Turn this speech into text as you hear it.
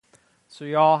So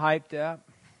you all hyped up?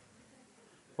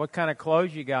 What kind of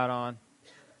clothes you got on?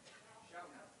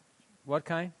 What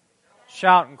kind?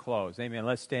 Shouting clothes. Amen.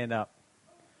 Let's stand up.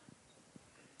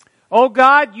 Oh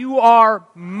God, you are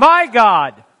my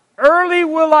God. Early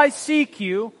will I seek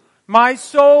you. My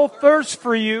soul thirsts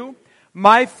for you.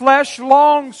 My flesh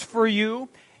longs for you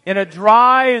in a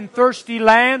dry and thirsty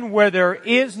land where there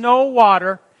is no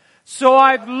water. So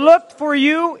I've looked for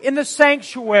you in the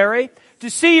sanctuary to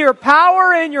see your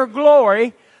power and your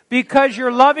glory, because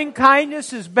your loving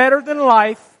kindness is better than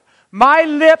life. My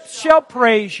lips shall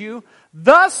praise you.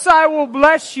 Thus I will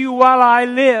bless you while I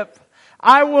live.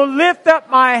 I will lift up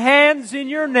my hands in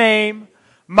your name.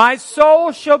 My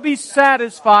soul shall be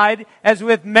satisfied as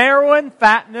with marrow and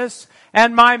fatness,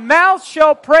 and my mouth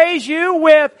shall praise you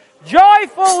with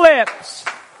joyful lips.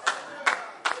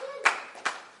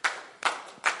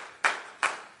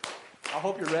 I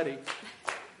hope you're ready.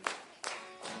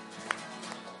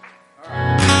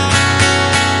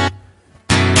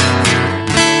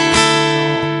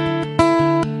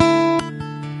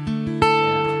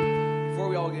 Before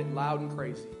we all get loud and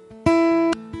crazy,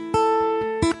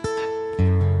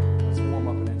 let's warm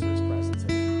up and enter His presence.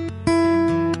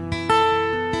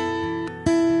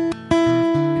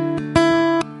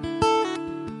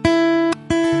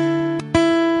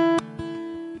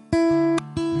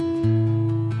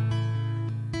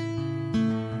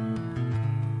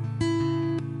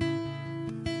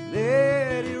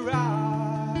 Let it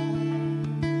rise,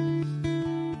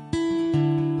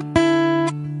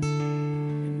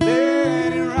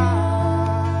 let it rise.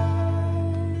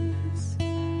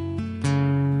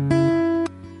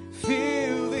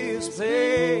 Fill this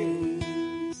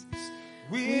place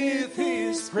with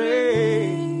His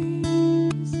praise,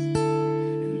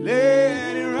 and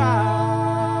let it rise.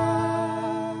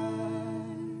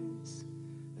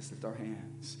 Let's lift our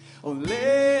hands. Oh,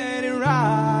 let it rise.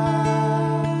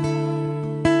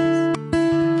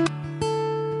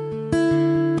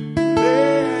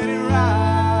 Let it rise.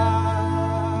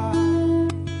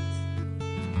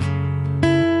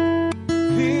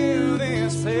 Fill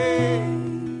this place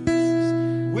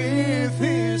with His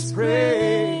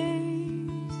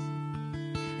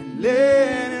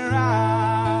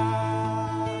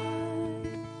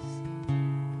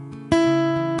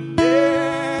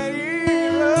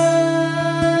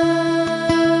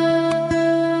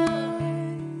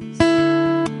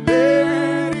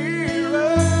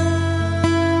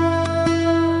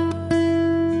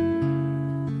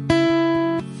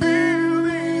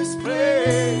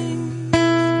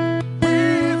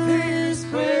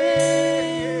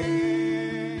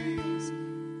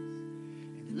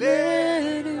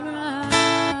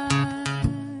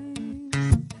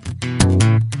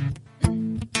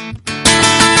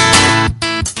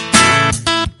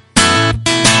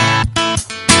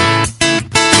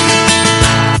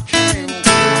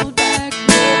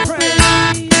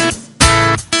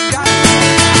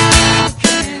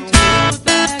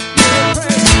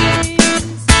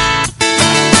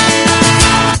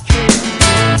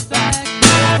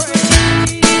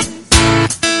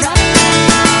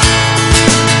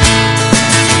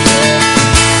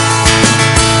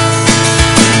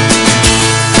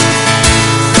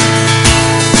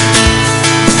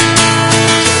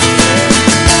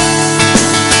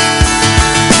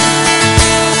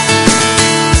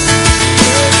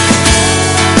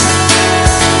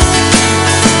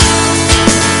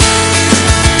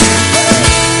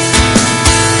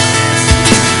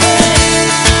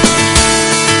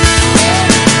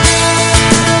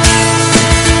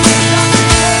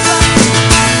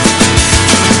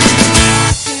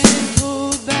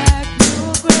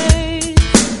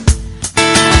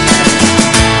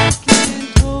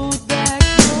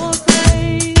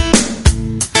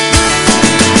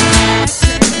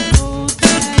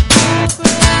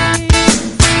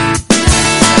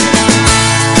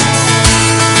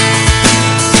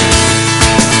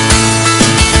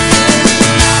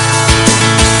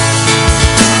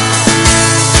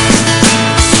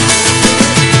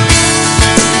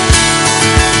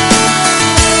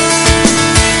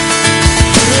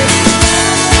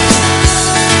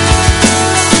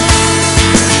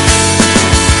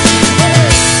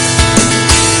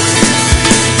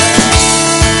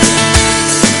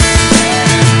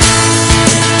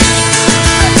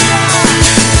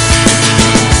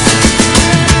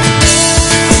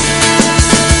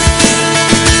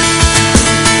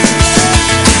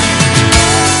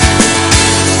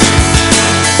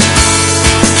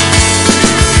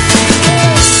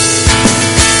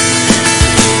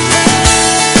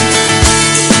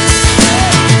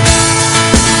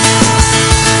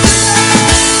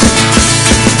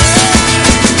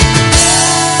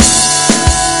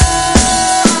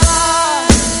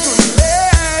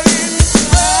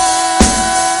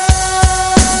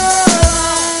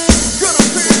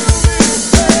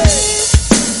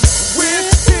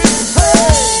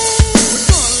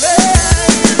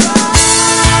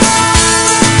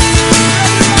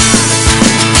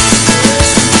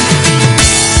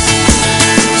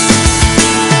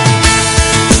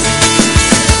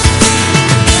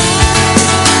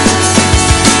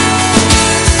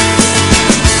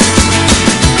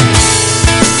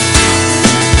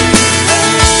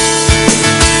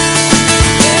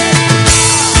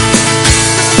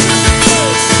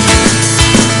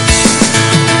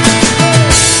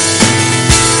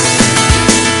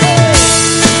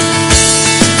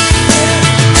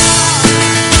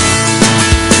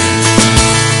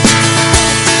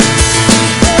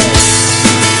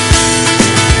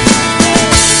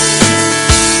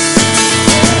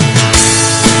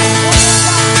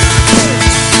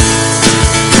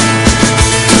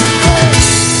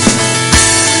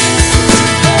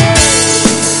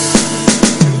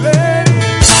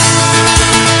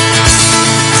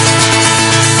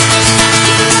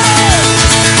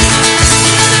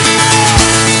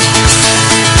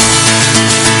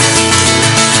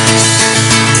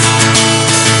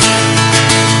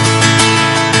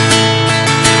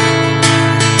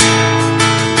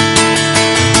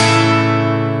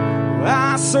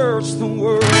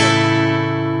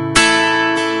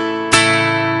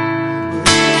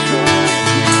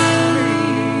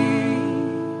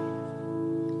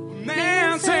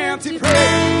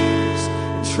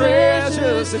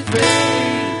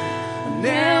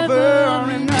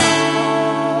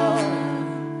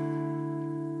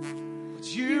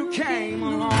came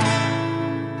along.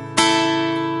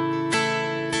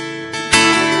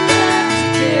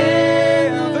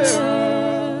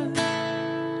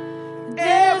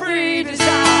 Every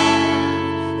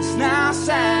desire is now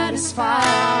satisfied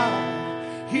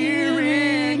here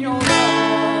in your love.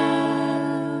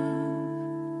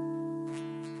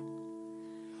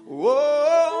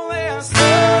 Oh, there's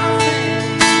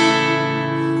nothing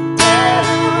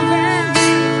better than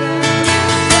you.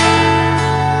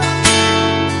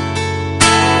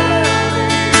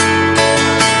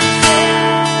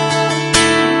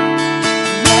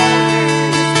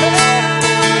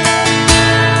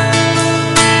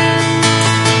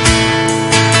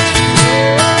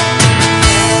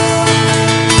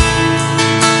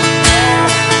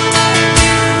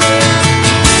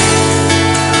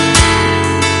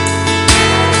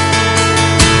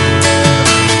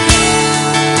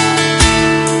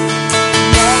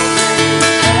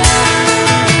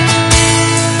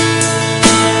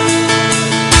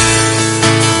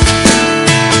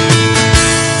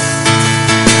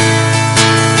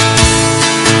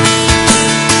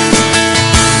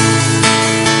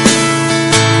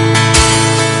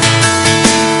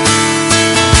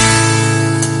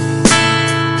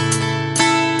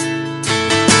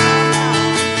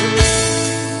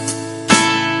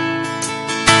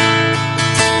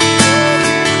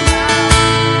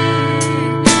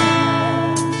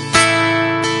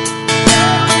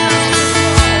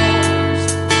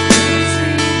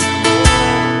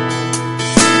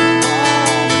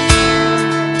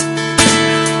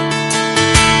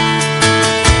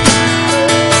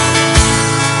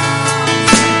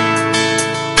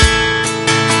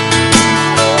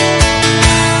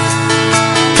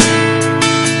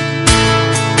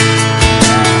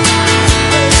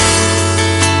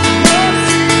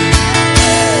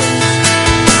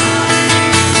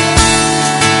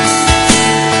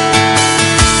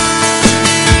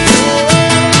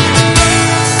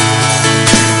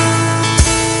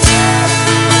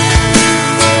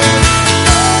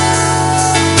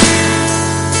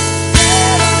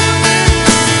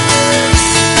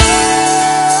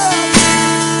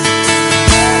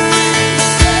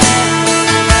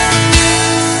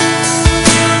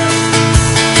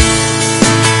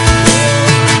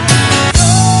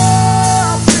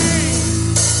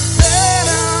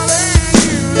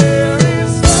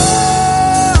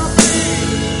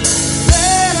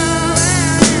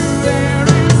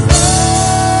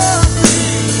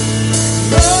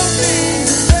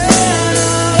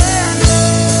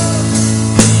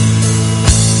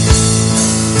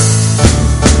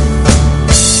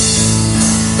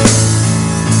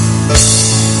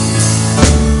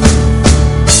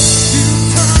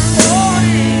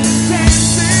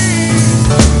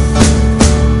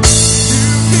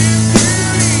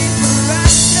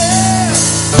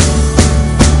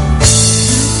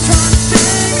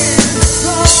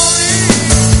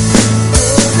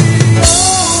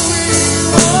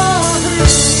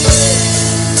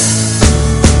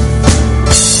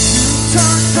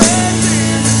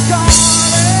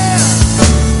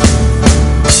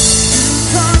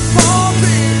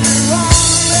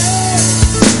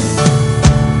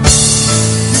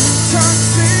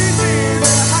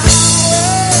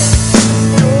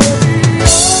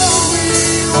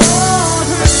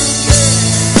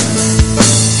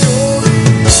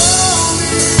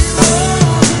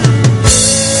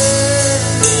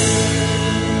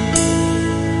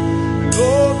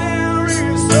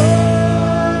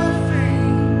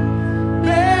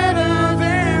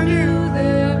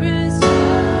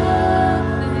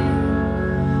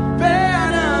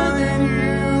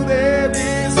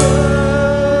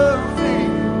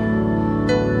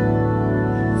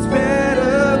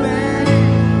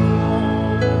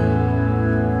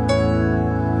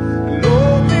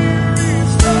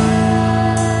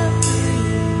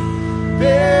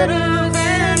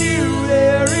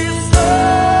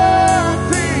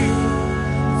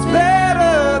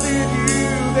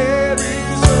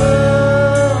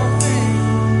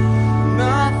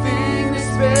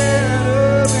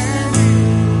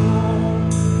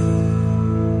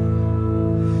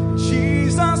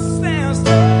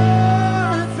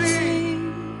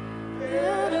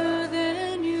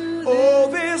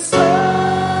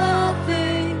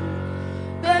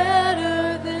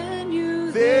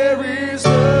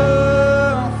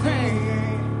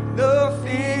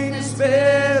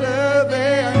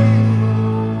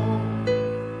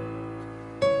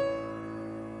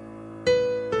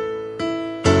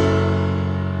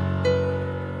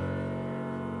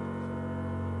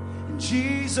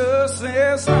 Jesus,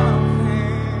 there's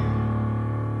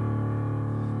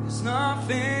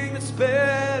nothing that's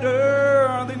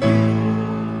better than you.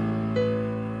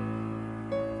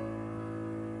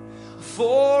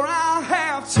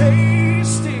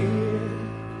 tasted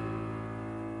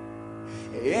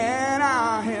and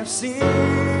I have seen.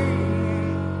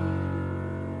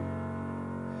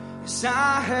 Yes,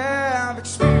 I have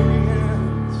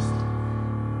experienced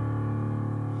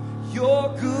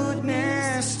your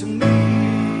goodness to me.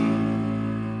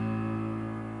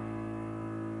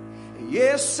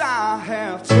 Yes, I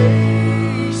have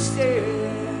tasted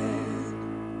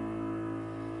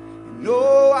and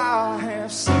oh, I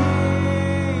have seen.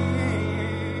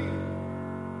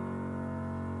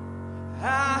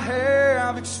 I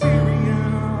have experienced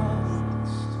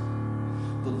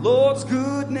the Lord's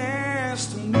goodness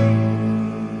to me.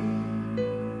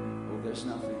 Oh, there's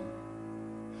nothing.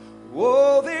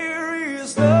 Oh, there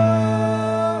is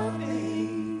nothing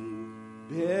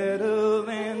better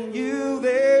than you.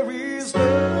 There is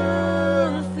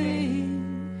nothing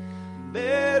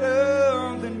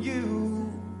better than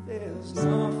you. There's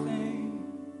nothing,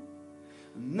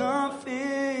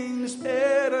 nothing is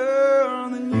better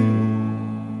than you.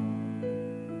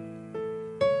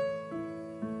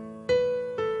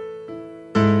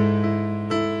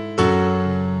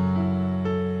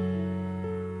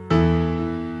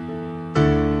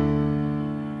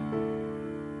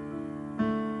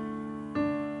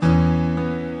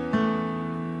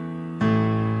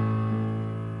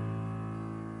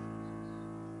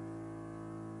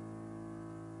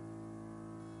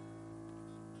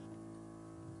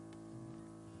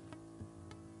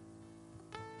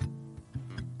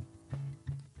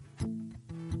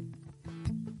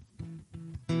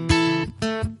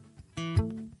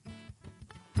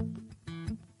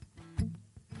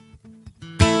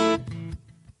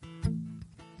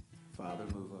 Father,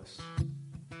 move us.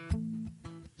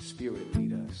 Spirit,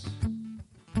 lead us.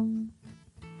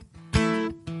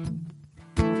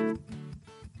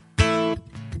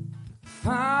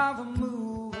 Father,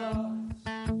 move us.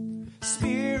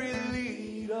 Spirit,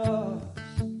 lead us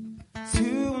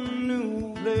to a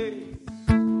new place,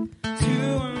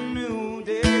 to a new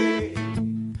day.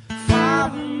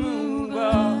 Father, move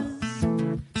us.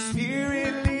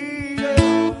 Spirit, lead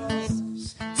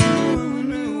us to a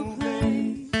new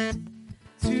place,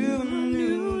 to a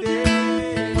new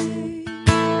day.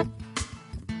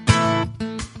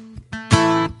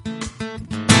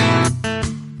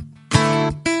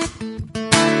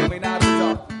 Coming out of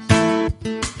darkness,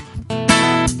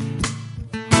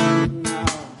 now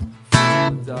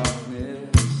from the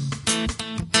darkness,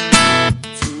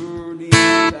 turning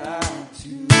back to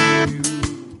you,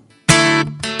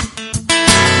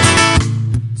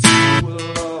 to a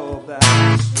love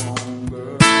that's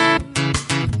stronger.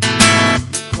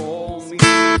 Call me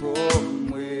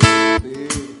from within.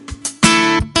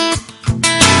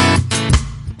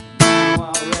 Now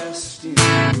I rest in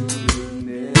your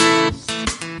goodness.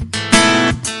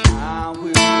 I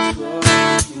will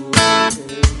trust your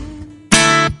hand.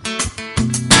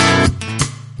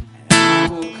 And I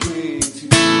will cling to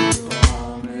your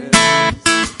promise.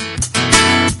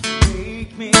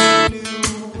 Make me new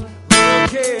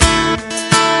again.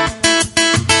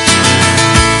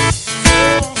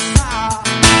 Don't stop.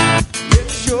 Let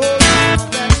your love,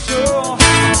 let your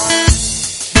heart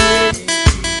change me.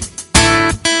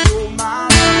 You're my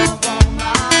love, all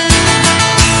my life.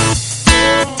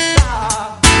 Don't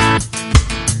stop.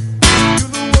 You're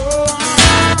the one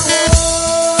I want.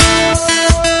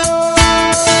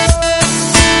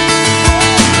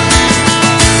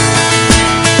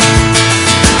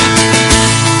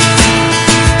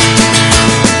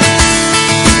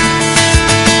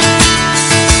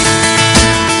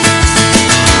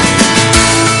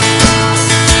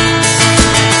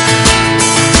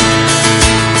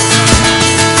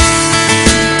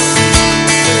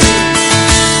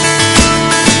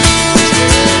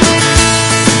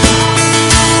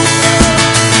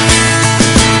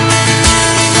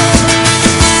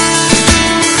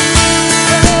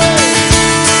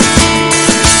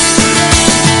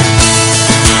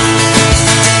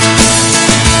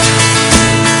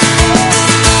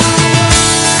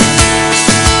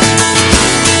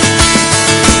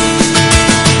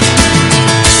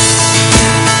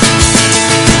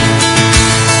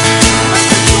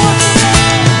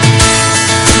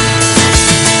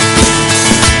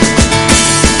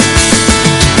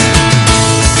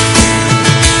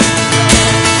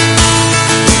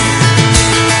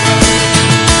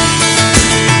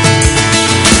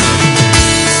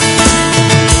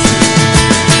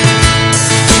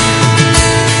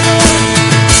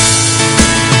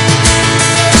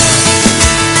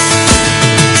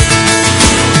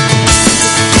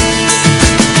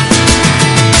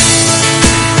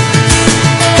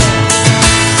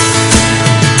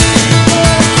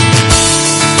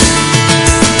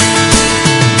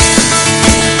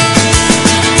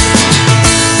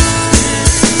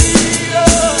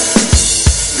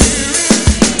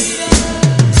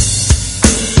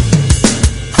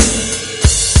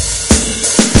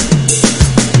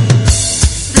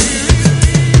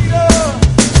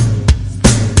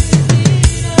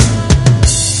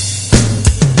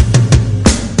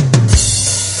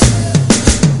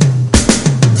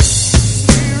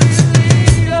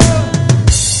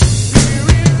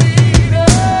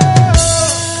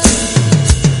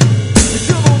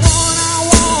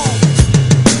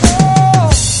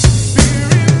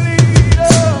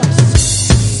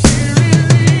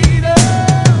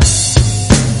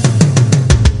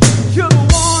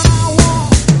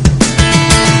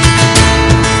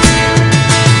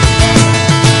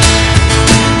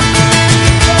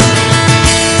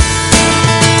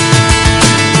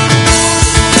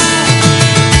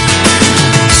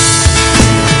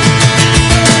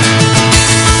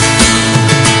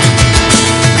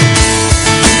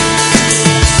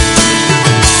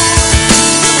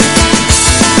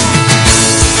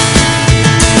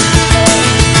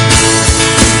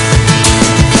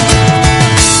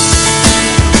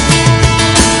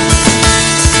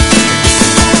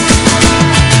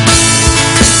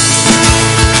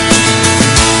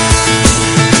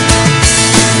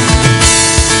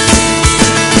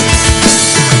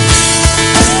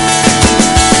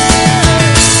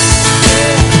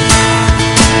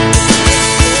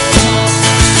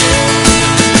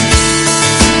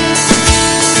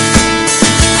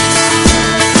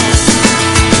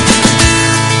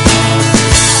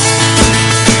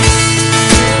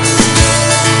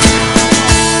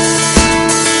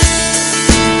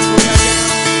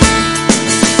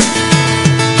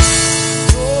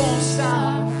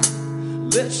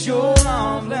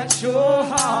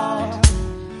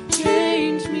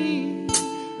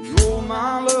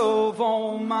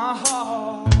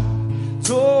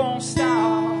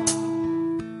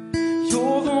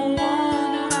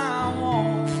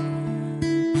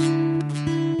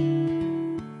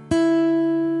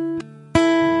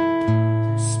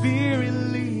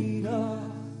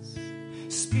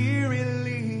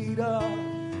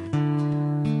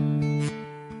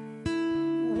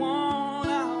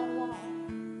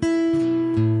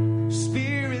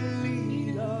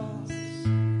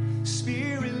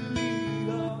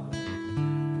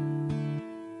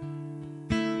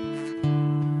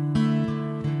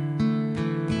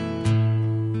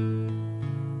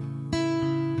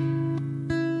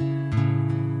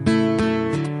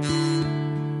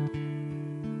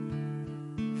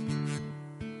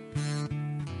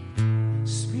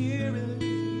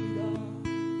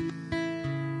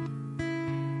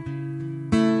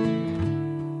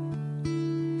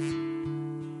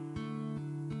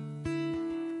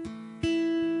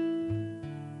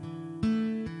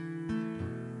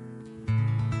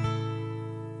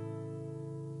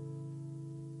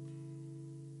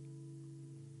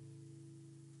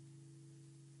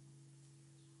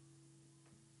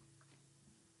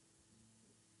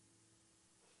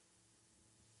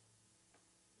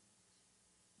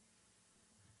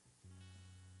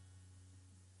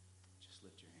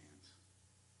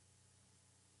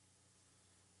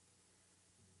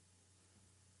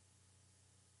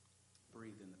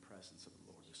 presence of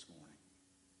the Lord this morning.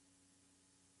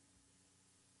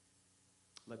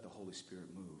 Let the Holy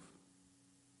Spirit move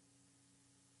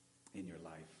in your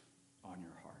life, on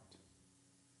your heart.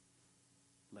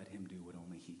 Let him do what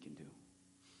only he can do.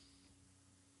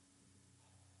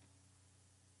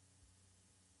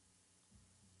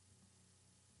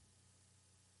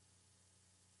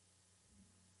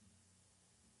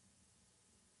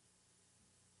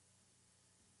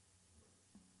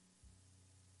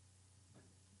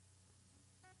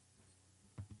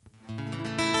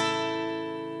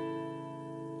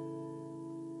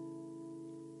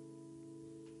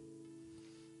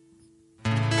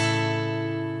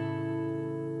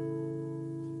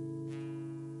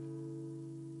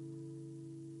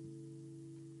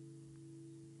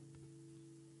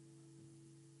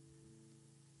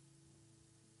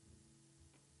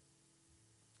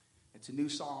 It's a new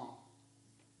song,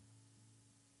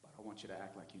 but I want you to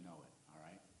act like you know it, all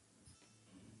right?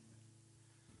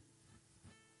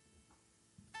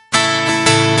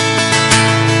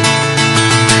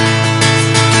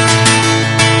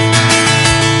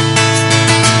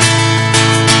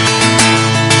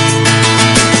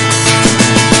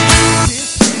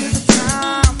 This is the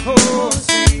time for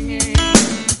singing.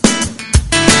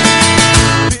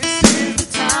 This is the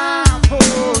time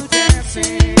for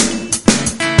dancing.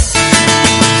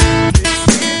 This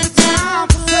is the time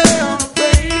for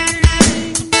celebrating.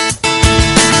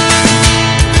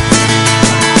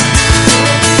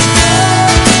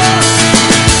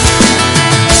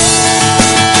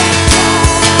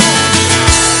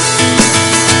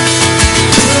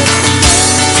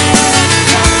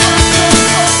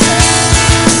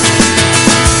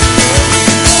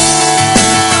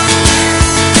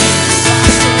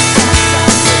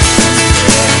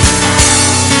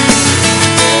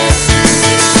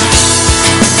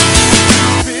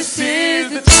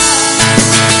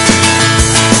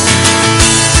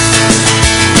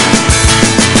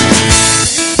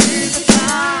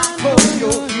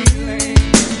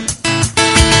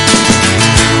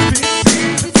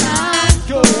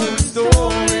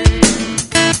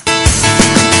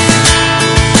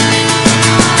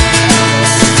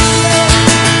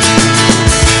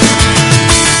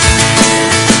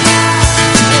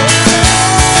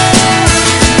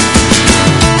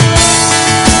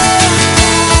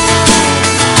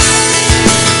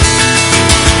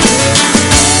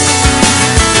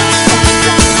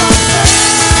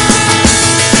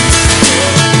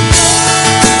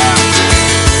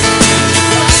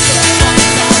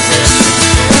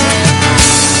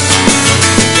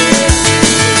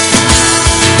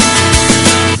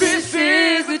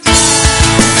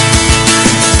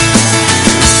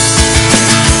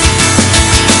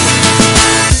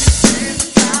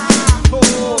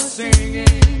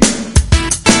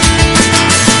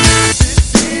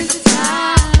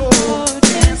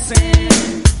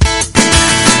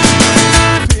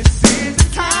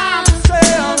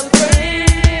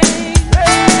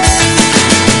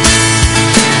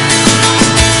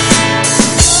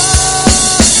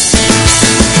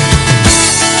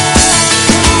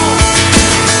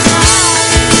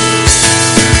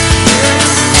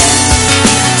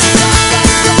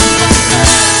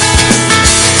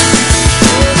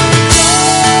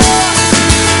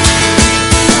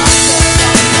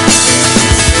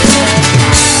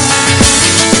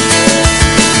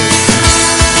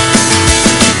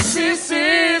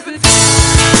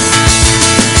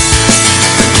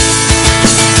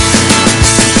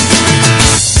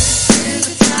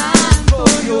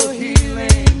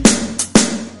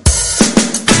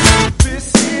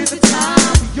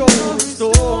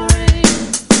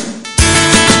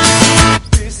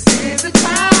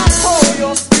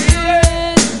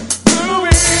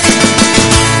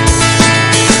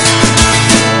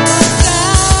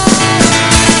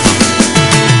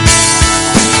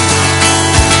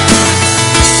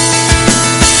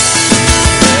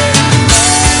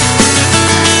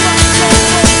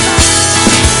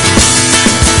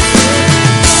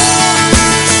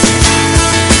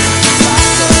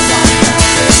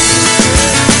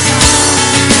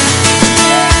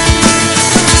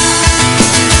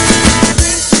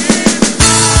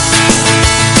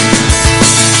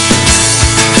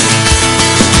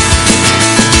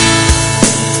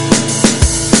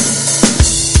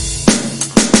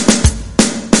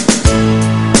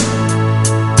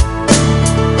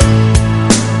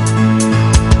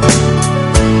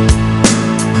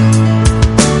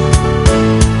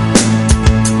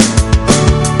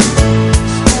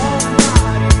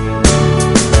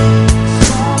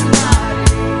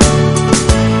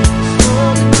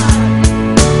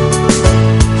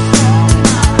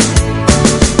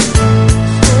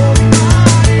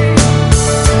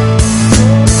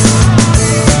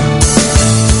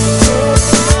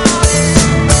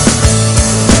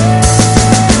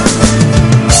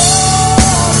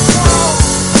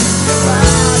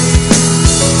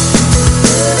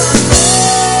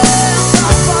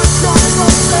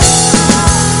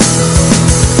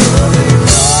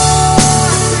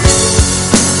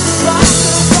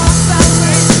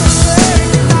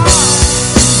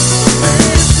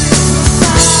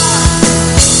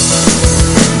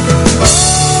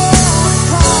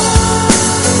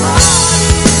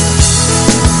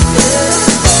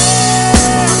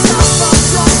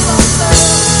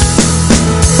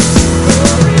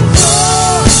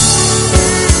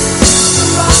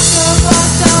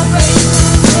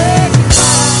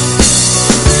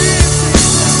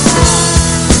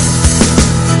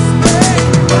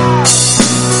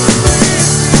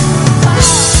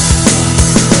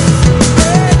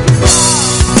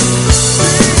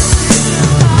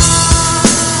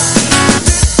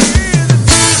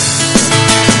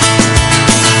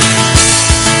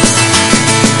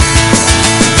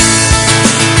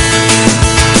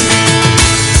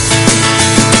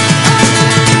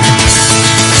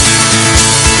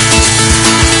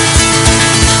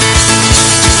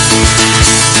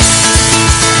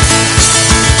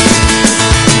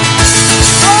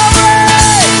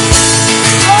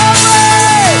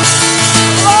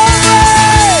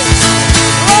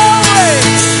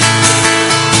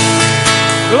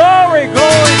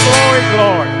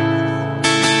 glory.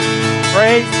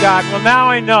 Praise God. Well, now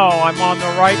I know I'm on the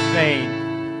right vein.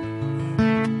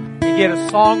 You get a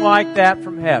song like that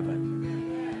from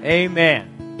heaven.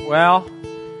 Amen. Well,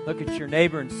 look at your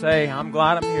neighbor and say, I'm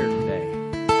glad I'm here today.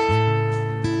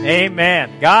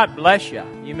 Amen. God bless you.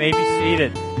 You may be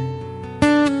seated.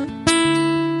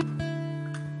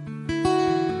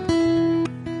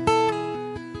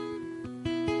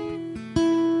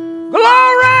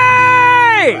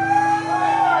 Glory!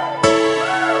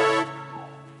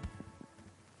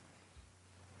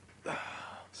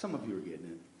 Some of you are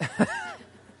getting it.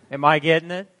 Am I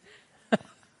getting it?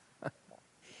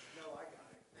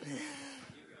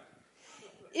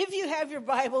 If you have your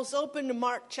Bibles, open to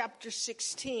Mark chapter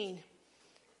 16.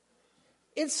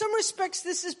 In some respects,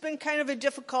 this has been kind of a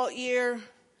difficult year,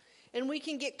 and we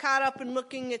can get caught up in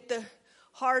looking at the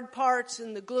hard parts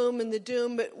and the gloom and the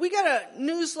doom. But we got a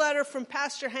newsletter from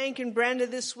Pastor Hank and Brenda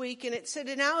this week, and it said,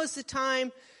 now is the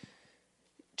time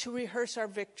to rehearse our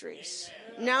victories.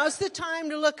 Now is the time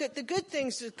to look at the good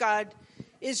things that God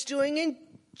is doing, and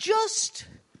just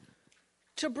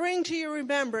to bring to your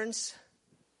remembrance,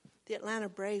 the Atlanta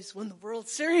Braves won the World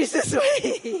Series this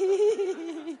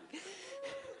week.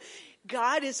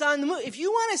 God is on the move. If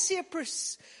you want to see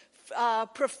a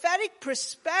prophetic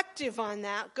perspective on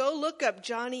that, go look up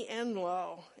Johnny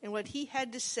Enlow and what he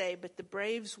had to say. But the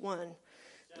Braves won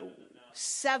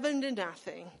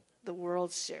 7-0 the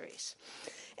World Series.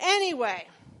 Anyway,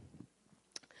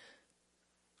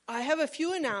 I have a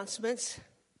few announcements,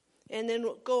 and then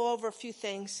we'll go over a few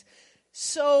things.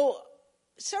 So,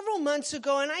 several months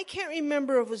ago, and I can't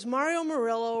remember if it was Mario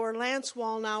Murillo or Lance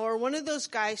Wallnau or one of those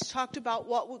guys talked about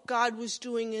what God was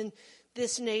doing in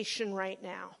this nation right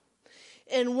now.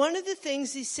 And one of the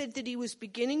things he said that he was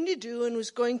beginning to do and was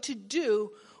going to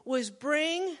do was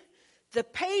bring the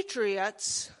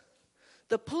patriots,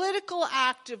 the political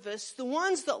activists, the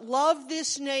ones that love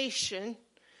this nation,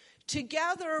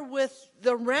 together with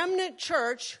the remnant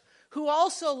church who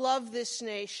also love this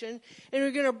nation, and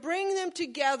we're going to bring them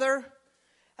together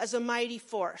as a mighty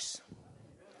force.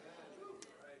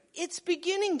 It's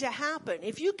beginning to happen.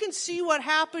 If you can see what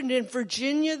happened in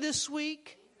Virginia this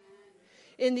week,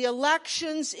 in the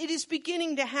elections, it is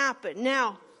beginning to happen.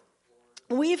 Now,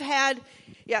 we've had,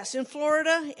 in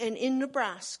Florida and in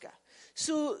Nebraska.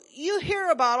 So you hear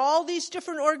about all these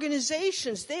different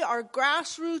organizations. They are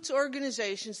grassroots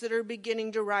organizations that are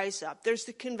beginning to rise up. There's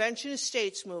the Convention of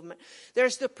States movement.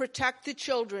 There's the Protect the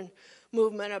Children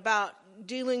movement about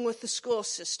dealing with the school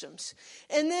systems.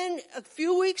 And then a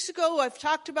few weeks ago, I've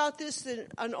talked about this, that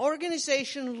an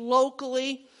organization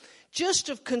locally just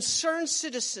of concerned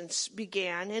citizens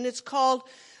began, and it's called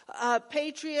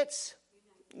Patriots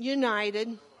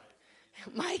United.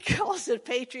 Mike calls it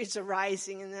Patriots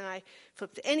Arising, and then I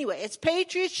flipped it. Anyway, it's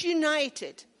Patriots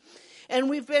United. And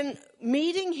we've been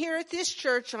meeting here at this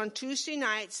church on Tuesday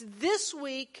nights. This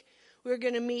week, we're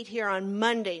going to meet here on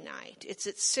Monday night. It's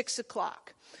at 6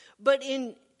 o'clock. But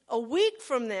in a week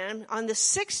from then, on the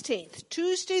 16th,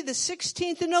 Tuesday the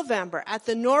 16th of November, at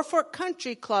the Norfolk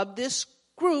Country Club, this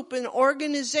group, an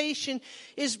organization,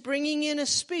 is bringing in a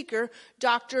speaker,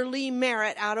 Dr. Lee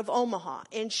Merritt out of Omaha.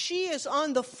 And she is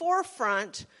on the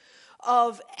forefront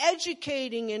of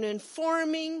educating and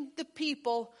informing the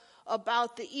people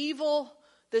about the evil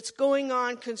that's going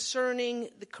on concerning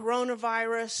the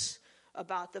coronavirus,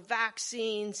 about the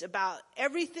vaccines, about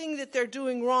everything that they're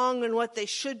doing wrong and what they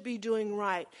should be doing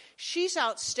right. She's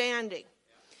outstanding.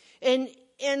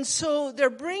 And so they're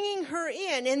bringing her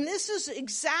in. And this is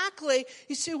exactly,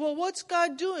 you say, well, what's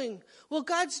God doing? Well,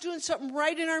 God's doing something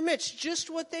right in our midst. Just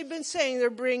what they've been saying.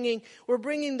 We're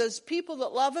bringing those people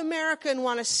that love America and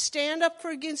want to stand up for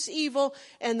against evil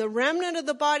and the remnant of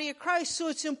the body of Christ. So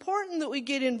it's important that we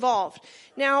get involved.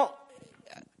 Now,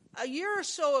 a year or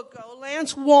so ago,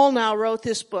 Lance Wallnau wrote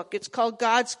this book. It's called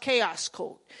God's Chaos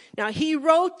Code. Now, he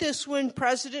wrote this when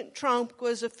President Trump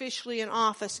was officially in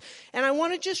office. And I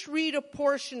want to just read a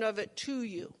portion of it to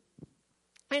you.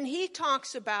 And he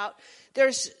talks about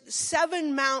there's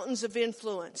 7 mountains of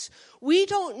influence. We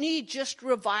don't need just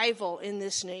revival in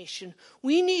this nation.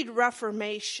 We need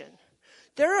reformation.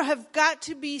 There have got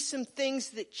to be some things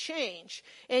that change.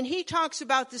 And he talks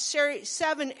about the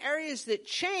 7 areas that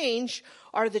change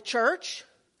are the church,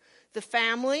 the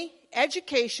family,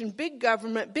 education, big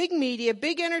government, big media,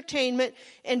 big entertainment,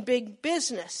 and big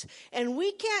business. And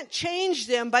we can't change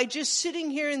them by just sitting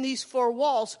here in these 4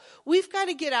 walls. We've got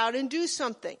to get out and do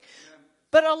something.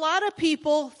 But a lot of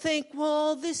people think,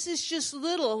 well, this is just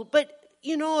little. But,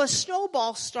 you know, a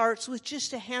snowball starts with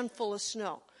just a handful of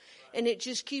snow. And it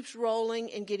just keeps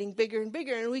rolling and getting bigger and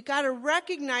bigger. And we got to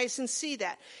recognize and see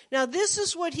that. Now, this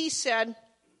is what he said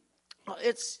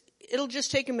It'll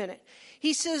just take a minute.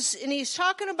 He says, and he's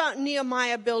talking about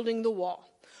Nehemiah building the wall.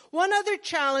 One other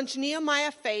challenge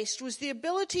Nehemiah faced was the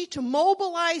ability to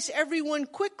mobilize everyone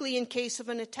quickly in case of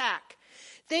an attack.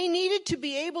 They needed to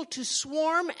be able to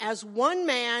swarm as one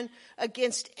man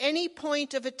against any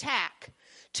point of attack.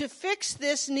 To fix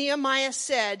this, Nehemiah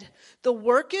said, "The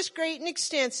work is great and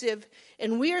extensive,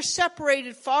 and we are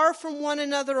separated far from one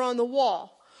another on the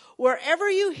wall. Wherever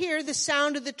you hear the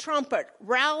sound of the trumpet,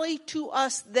 rally to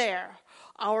us there.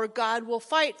 Our God will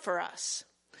fight for us."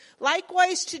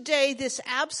 Likewise, today, this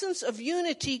absence of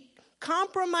unity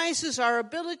compromises our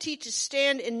ability to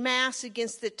stand en masse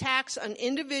against the attacks on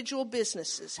individual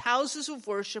businesses, houses of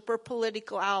worship, or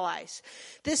political allies.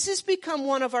 This has become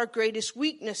one of our greatest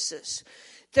weaknesses.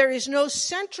 There is no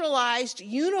centralized,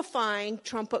 unifying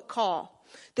trumpet call.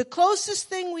 The closest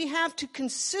thing we have to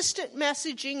consistent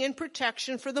messaging and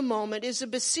protection for the moment is a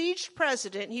besieged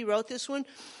president. He wrote this when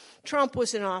Trump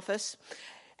was in office.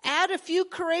 Add a few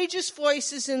courageous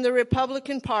voices in the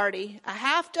Republican Party, a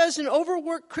half dozen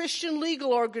overworked Christian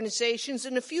legal organizations,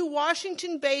 and a few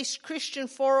Washington-based Christian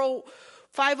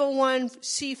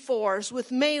 501c4s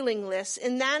with mailing lists,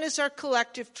 and that is our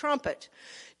collective trumpet.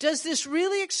 Does this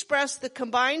really express the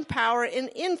combined power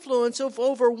and influence of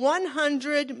over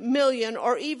 100 million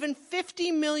or even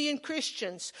 50 million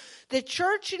Christians? The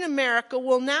church in America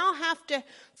will now have to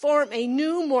form a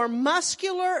new, more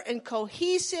muscular and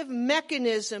cohesive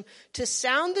mechanism to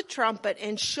sound the trumpet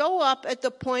and show up at the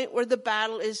point where the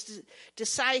battle is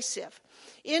decisive.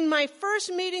 In my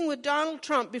first meeting with Donald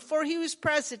Trump before he was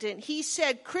president, he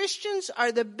said Christians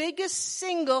are the biggest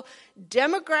single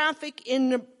demographic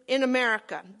in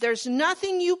America. There's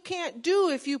nothing you can't do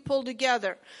if you pull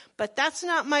together. But that's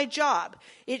not my job.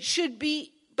 It should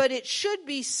be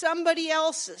somebody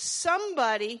else's.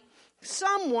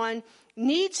 Someone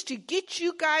needs to get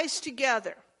you guys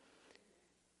together.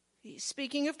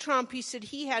 Speaking of Trump, he said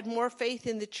he had more faith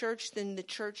in the church than the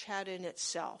church had in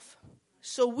itself.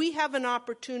 So we have an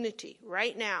opportunity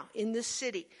right now in this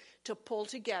city to pull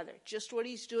together, just what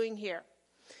he's doing here.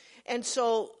 And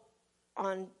so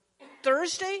on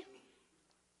Thursday,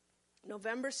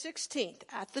 November 16th,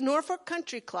 at the Norfolk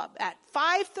Country Club, at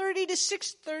 5:30 to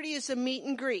 6:30 is a meet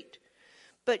and greet.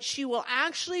 But she will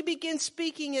actually begin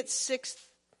speaking at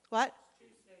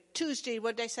Tuesday,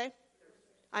 what did I say?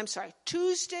 I'm sorry,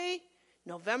 Tuesday,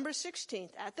 November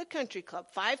 16th at the Country Club.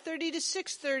 5:30 to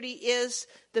 6:30 is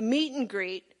the meet and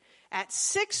greet. At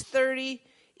 6:30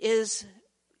 is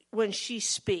when she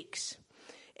speaks.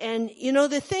 And,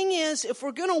 the thing is, if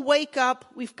we're going to wake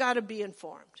up, we've got to be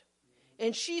informed.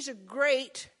 And she's a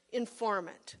great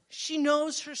informant. She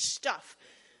knows her stuff.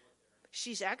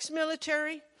 She's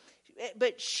ex-military,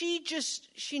 but she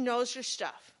knows her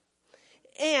stuff.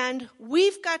 And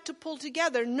we've got to pull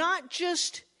together, not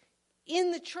just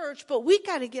in the church, but we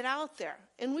got to get out there.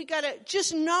 And we got to,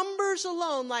 just numbers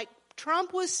alone, like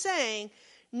Trump was saying,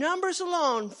 numbers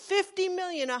alone, 50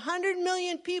 million, 100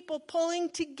 million people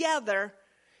pulling together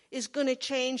is going to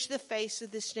change the face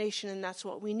of this nation, and that's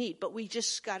what we need. But we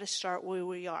just got to start where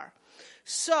we are.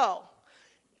 So,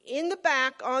 in the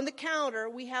back on the counter,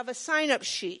 we have a sign-up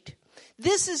sheet.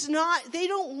 They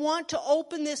don't want to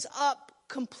open this up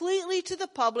completely to the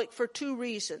public for two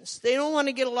reasons. They don't want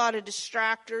to get a lot of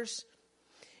distractors,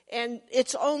 and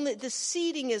the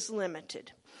seating is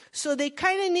limited. So they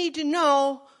kind of need to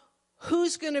know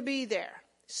who's going to be there.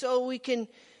 So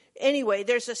anyway,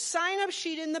 there's a sign-up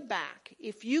sheet in the back.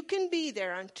 If you can be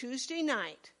there on Tuesday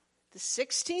night, the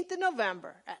 16th of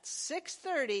November at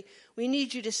 6:30, we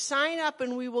need you to sign up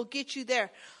and we will get you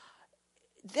there.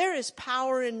 There is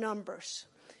power in numbers.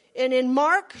 And in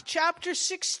Mark chapter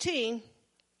 16,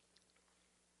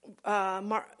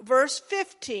 verse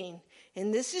 15,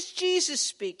 and this is Jesus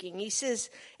speaking. He says,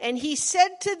 "And he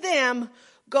said to them,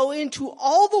 go into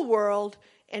all the world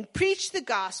and preach the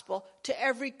gospel to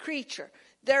every creature."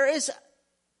 There is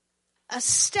a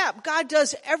step. God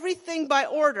does everything by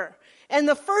order. And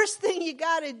the first thing you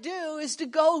got to do is to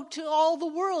go to all the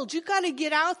world. You got to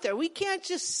get out there. We can't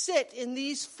just sit in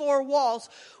these four walls.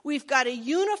 We've got to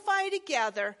unify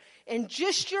together, and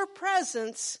just your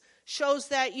presence shows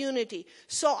that unity.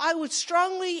 So I would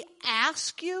strongly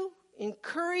ask you,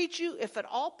 encourage you, if at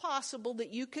all possible,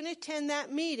 that you can attend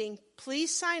that meeting.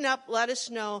 Please sign up, let us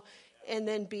know, and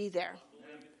then be there.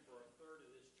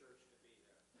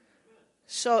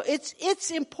 So it's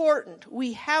important.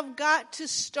 We have got to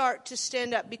start to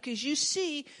stand up, because you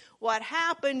see what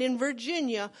happened in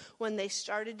Virginia when they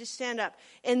started to stand up.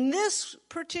 And this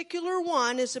particular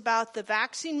one is about the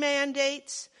vaccine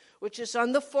mandates, which is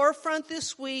on the forefront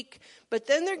this week. But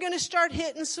then they're going to start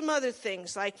hitting some other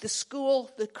things like the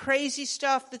school, the crazy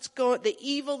stuff that's going, the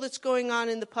evil that's going on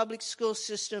in the public school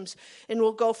systems. And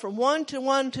we'll go from one to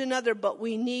another, but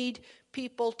we need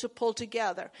people to pull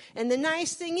together. And the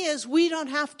nice thing is we don't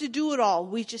have to do it all.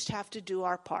 We just have to do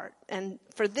our part. And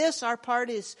for this, our part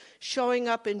is showing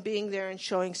up and being there and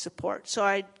showing support. So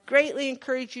I greatly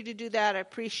encourage you to do that. I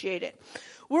appreciate it.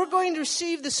 We're going to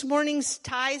receive this morning's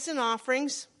tithes and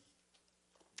offerings.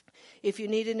 If you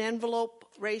need an envelope,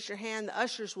 raise your hand. The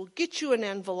ushers will get you an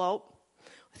envelope.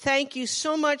 Thank you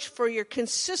so much for your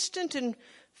consistent and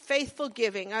faithful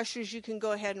giving. Ushers, you can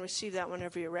go ahead and receive that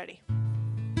whenever you're ready.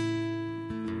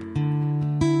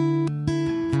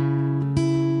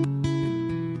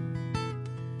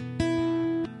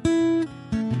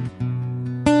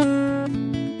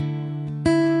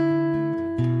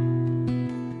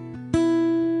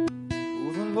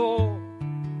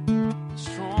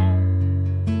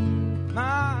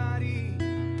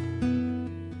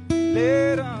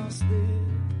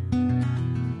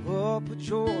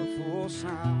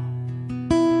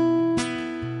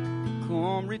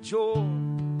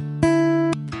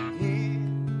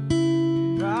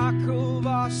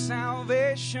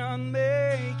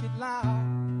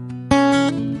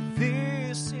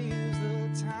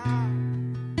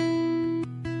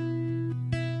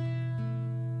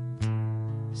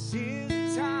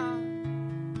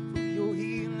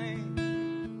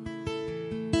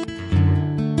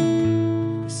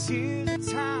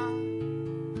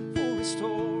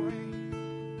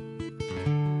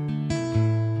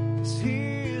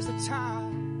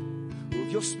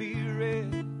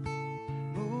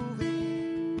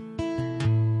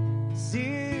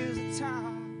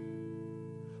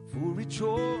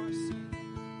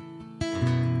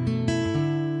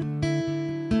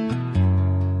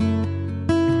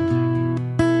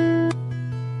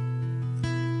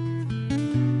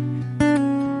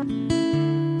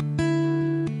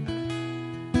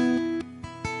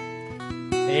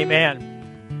 Amen.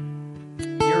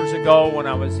 Years ago, when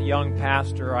I was a young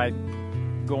pastor, I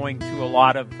going to a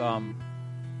lot of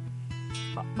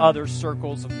other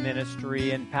circles of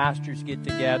ministry, and pastors get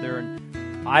together,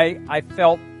 and I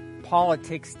felt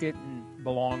politics didn't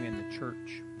belong in the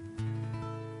church.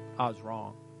 I was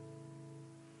wrong.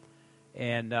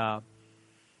 And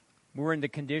we're in the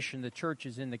condition, the church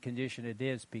is in the condition it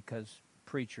is because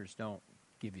preachers don't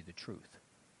give you the truth.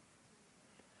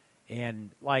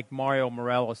 And like Mario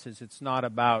Morello says, it's not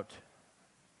about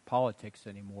politics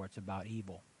anymore, it's about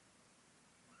evil.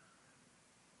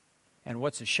 And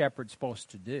what's a shepherd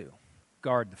supposed to do?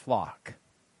 Guard the flock.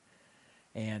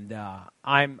 And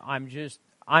I'm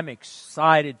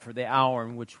excited for the hour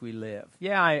in which we live.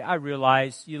 Yeah, I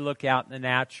realize you look out in the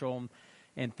natural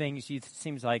and things, it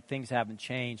seems like things haven't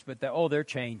changed, but they're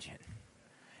changing.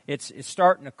 It's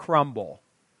starting to crumble.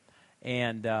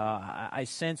 And I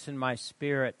sense in my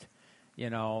spirit,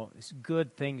 it's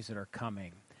good things that are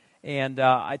coming. And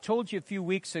I told you a few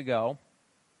weeks ago,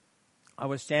 I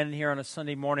was standing here on a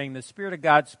Sunday morning, the Spirit of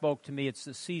God spoke to me, it's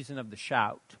the season of the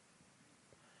shout.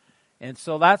 And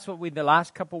so that's what the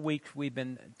last couple of weeks we've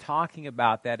been talking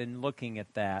about that and looking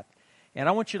at that. And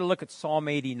I want you to look at Psalm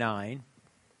 89.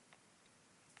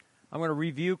 I'm going to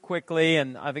review quickly,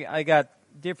 and I got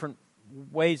different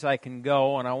ways I can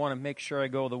go, and I want to make sure I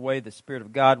go the way the Spirit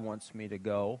of God wants me to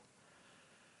go.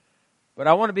 But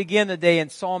I want to begin today in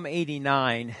Psalm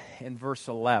 89 in verse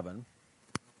 11.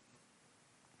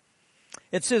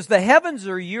 It says, "The heavens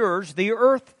are yours, the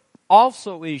earth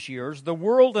also is yours, the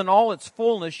world and all its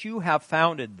fullness, you have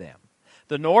founded them.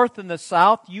 The north and the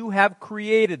south, you have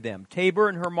created them. Tabor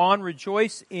and Hermon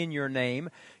rejoice in your name.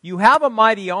 You have a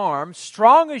mighty arm,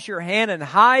 strong is your hand and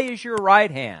high is your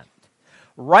right hand.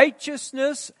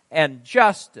 Righteousness and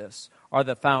justice are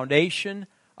the foundation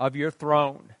of your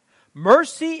throne.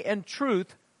 Mercy and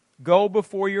truth go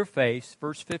before your face."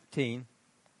 Verse 15.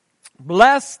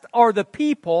 "Blessed are the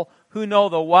people who know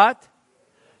the" what?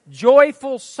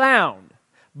 Joyful sound.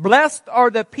 Blessed are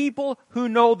the people who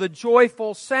know the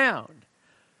joyful sound.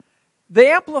 The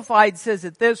Amplified says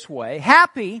it this way: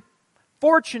 happy,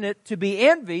 fortunate, to be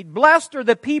envied. Blessed are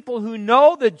the people who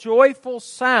know the joyful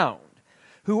sound,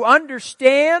 who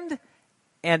understand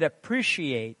and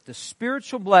appreciate the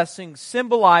spiritual blessings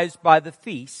symbolized by the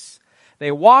feasts.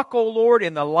 They walk, O Lord,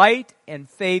 in the light and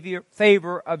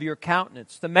favor of your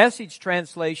countenance. The Message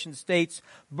translation states,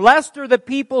 "Blessed are the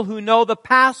people who know the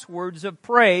passwords of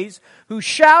praise, who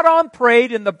shout on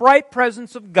parade in the bright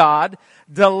presence of God.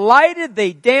 Delighted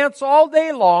they dance all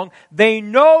day long. They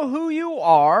know who you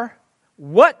are,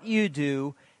 what you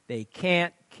do. They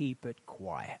can't keep it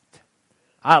quiet."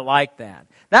 I like that.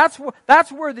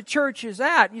 That's where the church is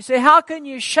at. You say, how can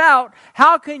you shout?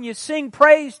 How can you sing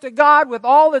praise to God with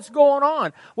all that's going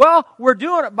on? Well, we're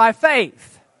doing it by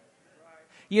faith.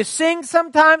 You sing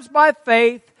sometimes by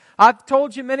faith. I've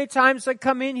told you many times I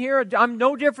come in here, I'm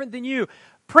no different than you.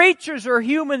 Preachers are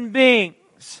human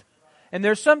beings. And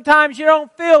there's sometimes you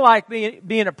don't feel like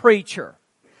being a preacher.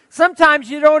 Sometimes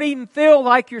you don't even feel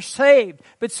like you're saved.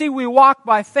 But see, we walk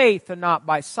by faith and not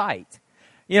by sight.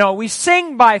 We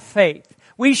sing by faith.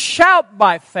 We shout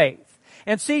by faith.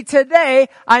 And see, today,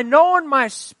 I know in my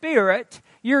spirit,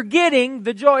 you're getting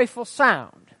the joyful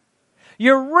sound.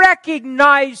 You're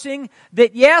recognizing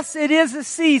that yes, it is a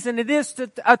season, it is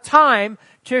a time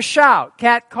to shout.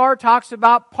 Kat Carr talks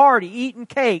about party, eating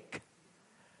cake.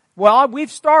 Well, we've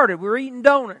started. We're eating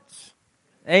donuts.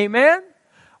 Amen?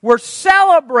 We're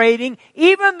celebrating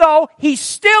even though he's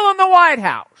still in the White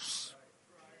House.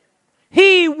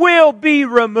 He will be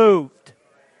removed.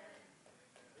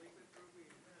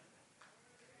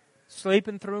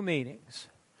 Sleeping through meetings.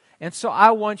 And so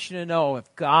I want you to know,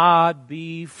 if God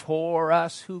be for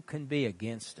us, who can be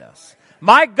against us?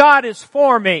 My God is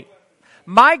for me.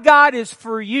 My God is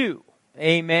for you.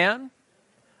 Amen?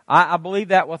 I believe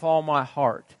that with all my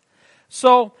heart.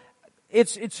 So,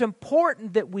 it's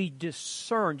important that we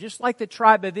discern, just like the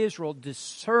tribe of Israel,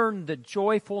 discern the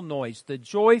joyful noise, the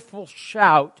joyful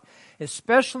shout,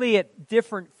 especially at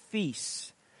different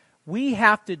feasts. We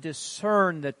have to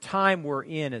discern the time we're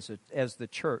in as the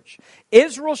church.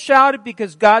 Israel shouted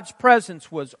because God's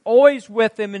presence was always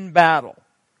with them in battle.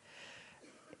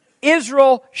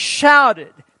 Israel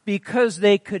shouted because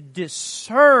they could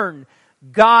discern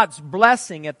God's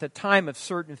blessing at the time of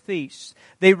certain feasts.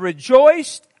 They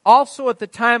rejoiced also at the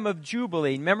time of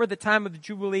Jubilee. Remember the time of the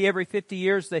Jubilee? Every 50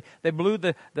 years they blew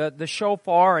the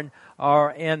shofar and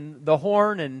the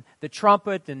horn and the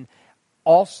trumpet, and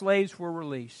all slaves were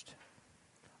released.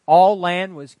 All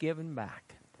land was given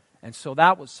back. And so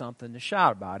that was something to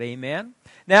shout about. Amen?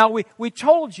 Now, we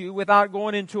told you, without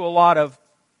going into a lot of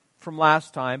from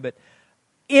last time, but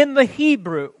in the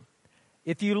Hebrew,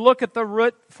 if you look at the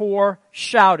root for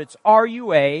shout, it's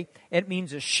R-U-A. It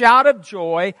means a shout of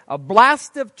joy, a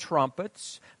blast of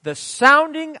trumpets, the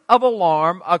sounding of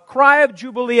alarm, a cry of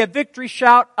jubilee, a victory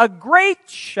shout, a great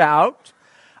shout,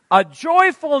 a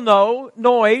joyful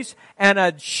noise, and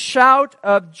a shout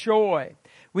of joy.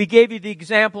 We gave you the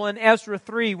example in Ezra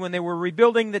 3 when they were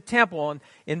rebuilding the temple. And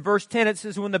in verse 10 it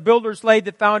says, when the builders laid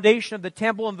the foundation of the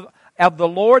temple of the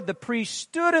Lord, the priests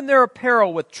stood in their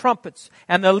apparel with trumpets,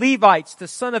 and the Levites, the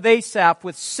son of Asaph,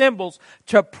 with cymbals,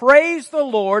 to praise the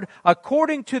Lord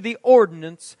according to the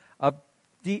ordinance of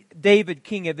David,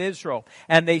 king of Israel.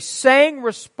 And they sang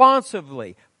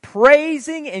responsively,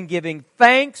 praising and giving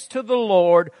thanks to the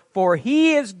Lord, for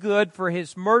He is good, for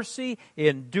His mercy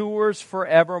endures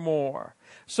forevermore.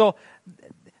 So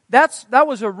that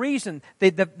was a reason they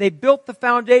built the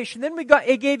foundation. Then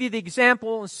it gave you the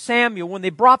example in Samuel when they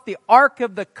brought the Ark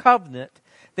of the Covenant.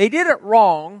 They did it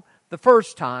wrong the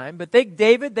first time, but they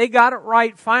got it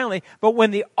right finally. But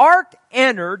when the Ark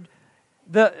entered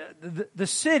the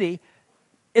city,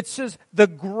 it says the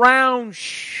ground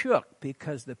shook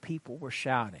because the people were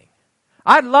shouting.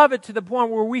 I'd love it to the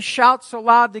point where we shout so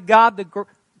loud to God,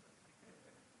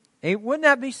 wouldn't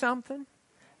that be something?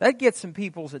 That'd get some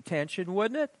people's attention,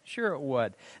 wouldn't it? Sure it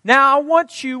would. Now, I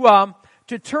want you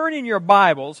to turn in your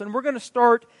Bibles, and we're going to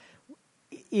start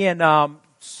in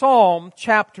Psalm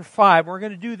chapter 5. We're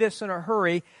going to do this in a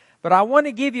hurry, but I want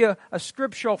to give you a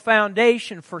scriptural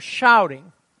foundation for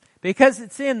shouting, because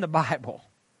it's in the Bible.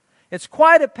 It's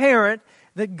quite apparent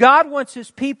that God wants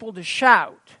His people to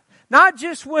shout. Not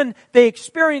just when they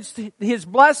experience His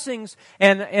blessings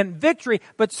and victory,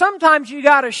 but sometimes you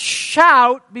got to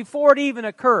shout before it even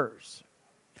occurs.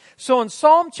 So in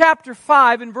Psalm chapter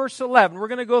 5 and verse 11, we're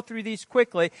going to go through these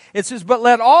quickly. It says, but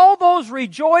let all those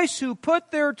rejoice who put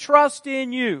their trust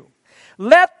in you.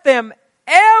 Let them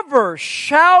ever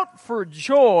shout for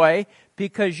joy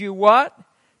because you what?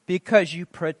 Because you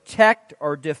protect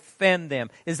or defend them.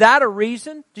 Is that a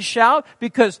reason to shout?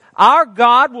 Because our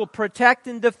God will protect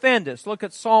and defend us. Look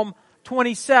at Psalm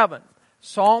 27.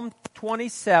 Psalm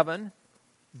 27,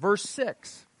 verse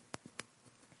 6.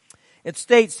 It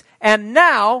states, and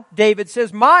now, David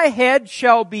says, my head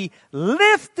shall be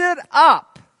lifted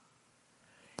up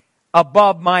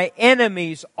above my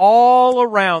enemies all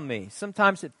around me.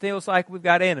 Sometimes it feels like we've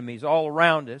got enemies all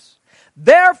around us.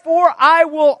 Therefore I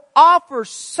will offer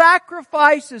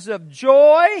sacrifices of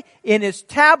joy in His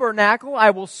tabernacle. I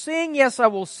will sing, yes, I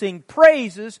will sing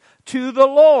praises to the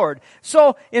Lord.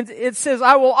 So it says,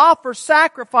 I will offer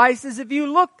sacrifices. If you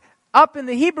look up in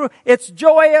the Hebrew, it's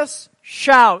joyous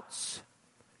shouts.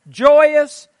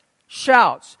 joyous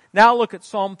shouts. Now look at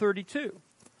Psalm 32.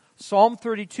 Psalm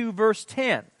 32 verse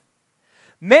 10.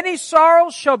 Many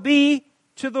sorrows shall be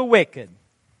to the wicked.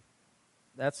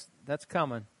 That's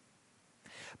coming.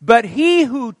 But he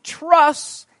who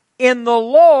trusts in the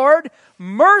Lord,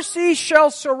 mercy shall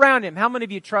surround him. How many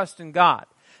of you trust in God?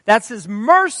 That says,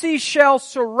 mercy shall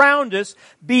surround us.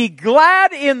 Be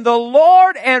glad in the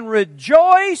Lord and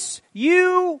rejoice,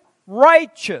 you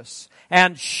righteous.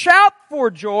 And shout for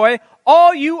joy,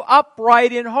 all you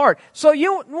upright in heart. So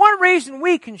one reason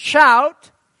we can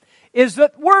shout is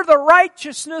that we're the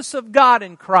righteousness of God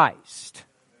in Christ.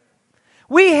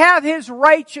 We have His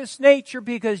righteous nature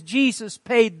because Jesus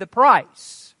paid the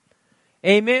price.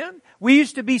 Amen? We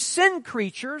used to be sin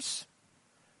creatures,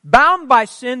 bound by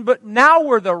sin, but now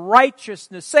we're the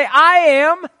righteousness. Say, I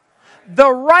am the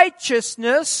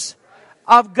righteousness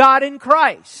of God in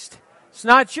Christ. It's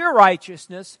not your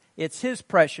righteousness, it's His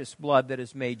precious blood that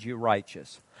has made you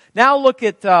righteous. Now look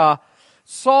at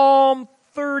Psalm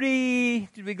 30,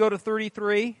 did we go to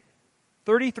 33?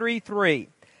 33:3.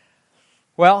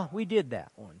 Well, we did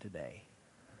that one today.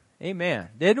 Amen.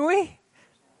 Didn't we?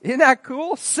 Isn't that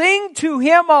cool? Sing to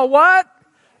Him a what?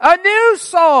 A new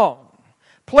song.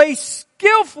 Play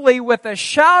skillfully with a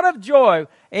shout of joy.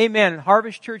 Amen.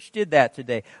 Harvest Church did that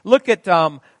today. Look at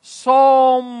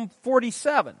Psalm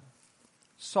 47.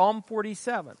 Psalm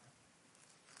 47.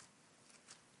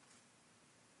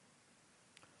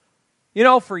 You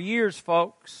know, for years,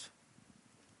 folks,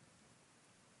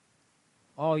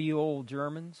 all you old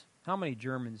Germans, how many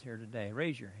Germans here today?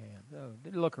 Raise your hand.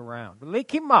 Oh, look around.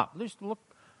 Keep them up. Just look.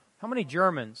 How many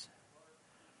Germans?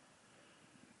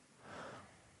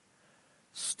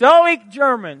 Stoic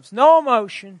Germans, no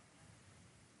emotion.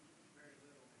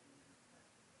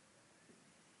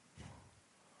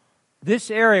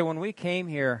 This area, when we came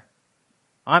here,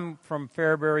 I'm from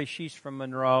Fairbury, she's from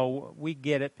Monroe. We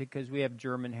get it because we have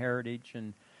German heritage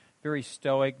and very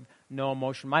stoic, no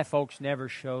emotion. My folks never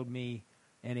showed me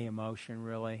any emotion,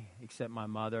 really, except my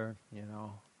mother, you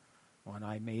know, when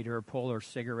I made her pull her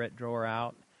cigarette drawer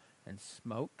out and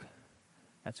smoke.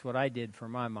 That's what I did for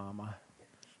my mama.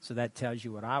 So that tells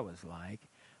you what I was like.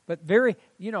 But very,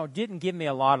 didn't give me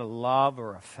a lot of love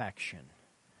or affection,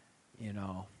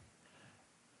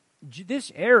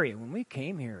 This area, when we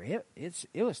came here, it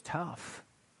was tough.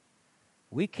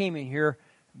 We came in here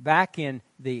back in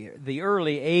the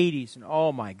early 80s, and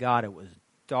oh my God, it was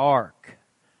dark.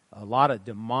 A lot of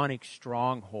demonic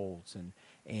strongholds,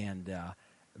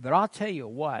 but I'll tell you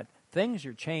what, things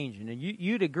are changing, and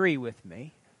you'd agree with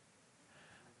me,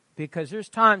 because there's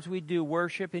times we do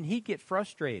worship and he'd get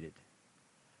frustrated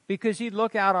because he'd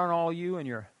look out on all you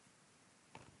and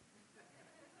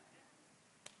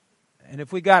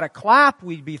if we got a clap,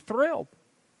 we'd be thrilled,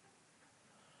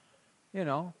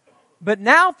 But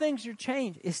now things are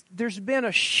changing. There's been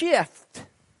a shift.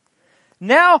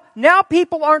 Now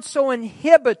people aren't so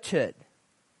inhibited.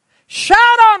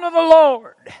 Shout unto the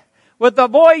Lord with the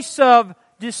voice of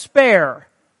despair.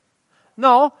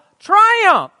 No,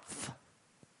 triumph.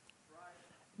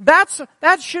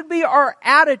 That should be our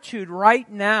attitude right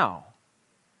now.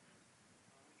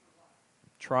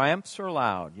 Triumphs are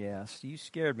loud, yes. You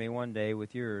scared me one day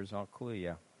with yours, I'll clue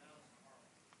you.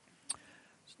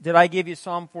 Did I give you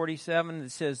Psalm 47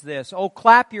 that says this? Oh,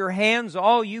 clap your hands,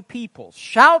 all you peoples.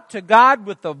 Shout to God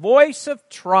with the voice of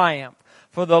triumph.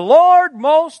 For the Lord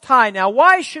Most High. Now,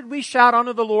 why should we shout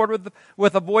unto the Lord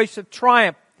with a voice of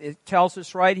triumph? It tells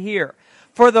us right here.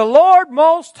 For the Lord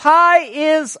Most High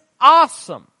is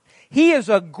awesome. He is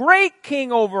a great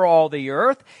king over all the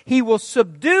earth. He will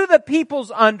subdue the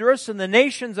peoples under us and the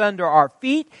nations under our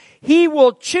feet. He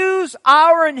will choose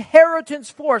our inheritance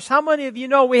for us. How many of you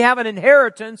know we have an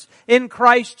inheritance in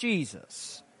Christ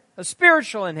Jesus? A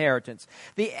spiritual inheritance.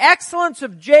 The excellence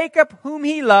of Jacob, whom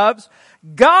He loves,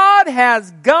 God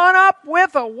has gone up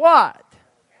with a what?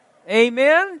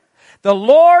 Amen? The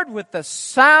Lord with the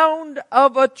sound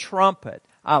of a trumpet.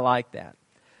 I like that.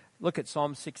 Look at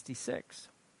Psalm 66.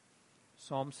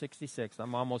 Psalm 66.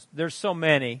 There's so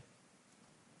many.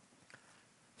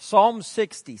 Psalm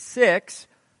 66.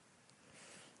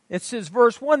 It says,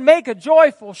 verse 1, make a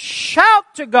joyful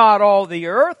shout to God, all the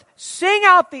earth. Sing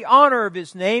out the honor of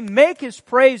His name. Make His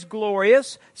praise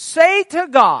glorious. Say to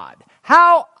God,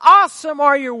 how awesome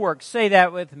are your works. Say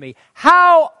that with me.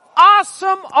 How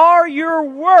awesome are your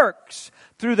works.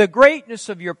 Through the greatness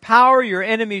of your power, your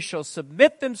enemies shall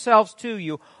submit themselves to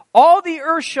you. All the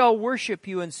earth shall worship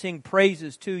you and sing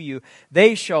praises to you.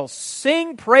 They shall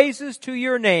sing praises to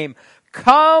your name.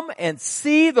 Come and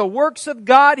see the works of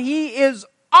God. He is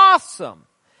awesome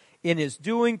in His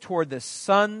doing toward the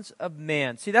sons of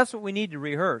men. See, that's what we need to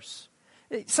rehearse,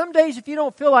 Some days if you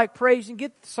don't feel like praising,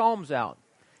 get the Psalms out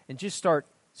and just start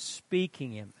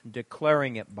speaking Him and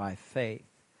declaring it by faith.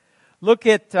 Look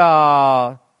at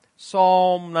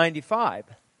Psalm 95.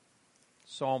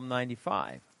 Psalm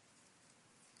 95.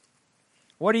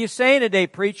 What are you saying today,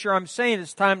 preacher? I'm saying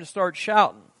it's time to start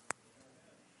shouting.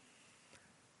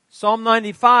 Psalm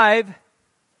 95,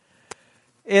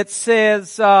 it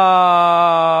says, I'm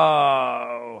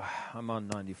on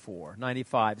 94,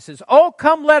 95. It says, "Oh,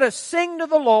 come, let us sing to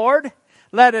the Lord.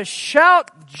 Let us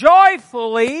shout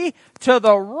joyfully to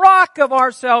the rock of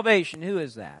our salvation." Who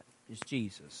is that? It's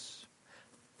Jesus.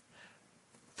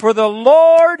 "For the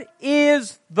Lord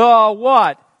is the"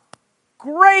 what?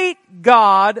 "Great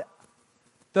God,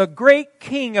 the great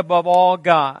King above all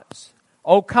gods.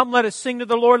 Oh, come, let us sing to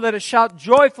the Lord. Let us shout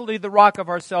joyfully to the rock of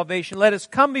our salvation. Let us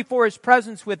come before His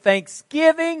presence with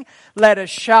thanksgiving. Let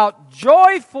us shout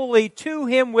joyfully to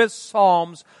Him with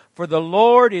psalms. For the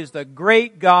Lord is the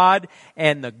great God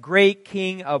and the great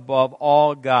King above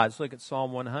all gods." Look at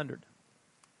Psalm 100.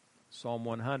 Psalm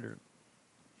 100.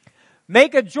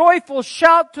 "Make a joyful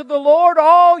shout to the Lord,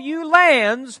 all you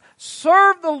lands.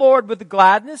 Serve the Lord with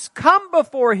gladness. Come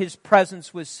before His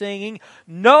presence with singing.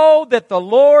 Know that the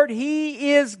Lord,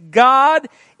 He is God.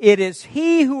 It is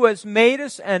He who has made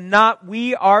us and not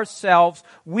we ourselves.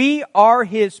 We are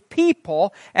His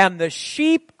people and the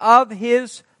sheep of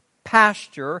His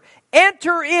pasture.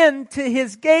 Enter into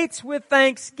His gates with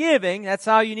thanksgiving." That's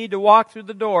how you need to walk through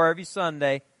the door every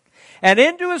Sunday. "And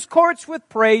into His courts with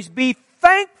praise. Be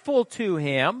thankful to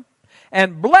Him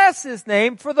and bless His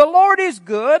name, for the Lord is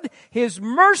good. His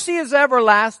mercy is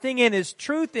everlasting and His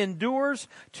truth endures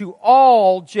to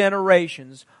all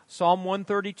generations." Psalm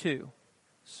 132.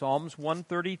 Psalms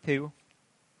 132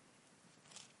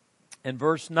 and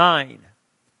verse 9.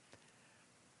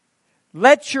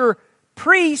 "Let your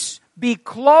priests be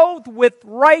clothed with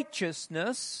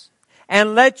righteousness,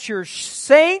 and let your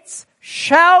saints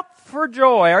shout for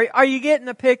joy." Are you getting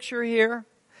the picture here?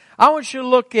 I want you to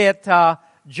look at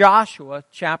Joshua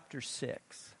chapter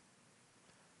 6.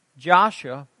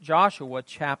 Joshua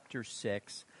chapter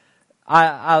 6.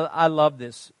 I love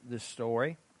this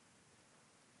story.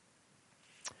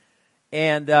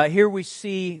 And here we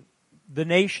see the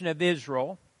nation of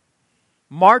Israel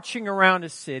marching around a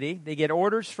city. They get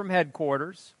orders from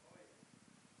headquarters.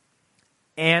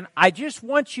 And I just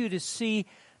want you to see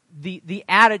the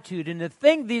attitude and the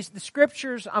thing, the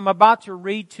scriptures I'm about to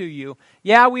read to you.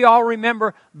 Yeah, we all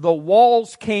remember the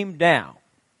walls came down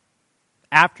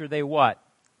after they what?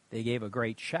 They gave a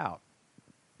great shout.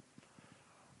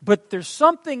 But there's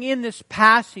something in this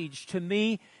passage to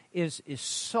me is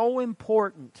so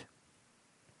important.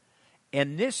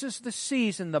 And this is the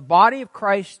season the body of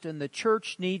Christ and the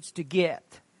church needs to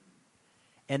get.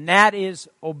 And that is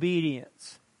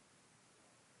obedience.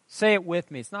 Say it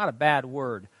with me. It's not a bad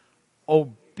word.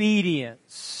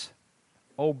 Obedience.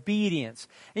 Obedience.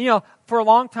 And for a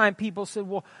long time people said,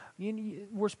 well,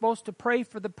 we're supposed to pray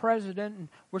for the president and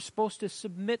we're supposed to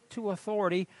submit to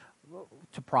authority,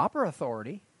 to proper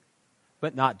authority,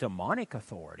 but not demonic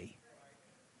authority.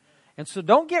 And so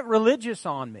don't get religious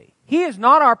on me. He is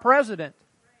not our president.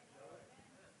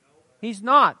 He's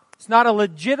not. It's not a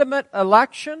legitimate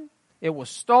election. It was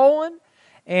stolen.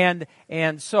 And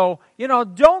so,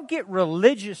 don't get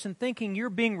religious and thinking you're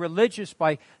being religious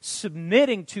by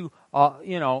submitting to,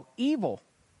 evil.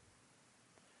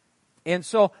 And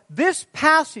so this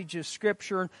passage of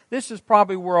Scripture, and this is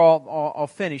probably where I'll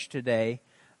finish today,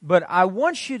 but I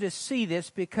want you to see this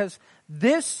because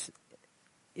this,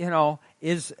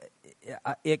 is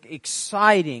an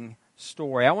exciting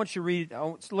story. I want you to read,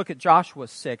 look at Joshua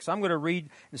 6. I'm going to read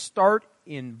and start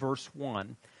in verse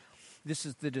 1. This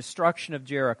is the destruction of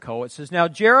Jericho. It says, "Now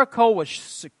Jericho was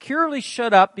securely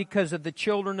shut up because of the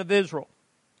children of Israel.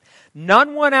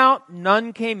 None went out,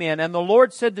 none came in. And the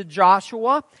Lord said to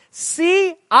Joshua,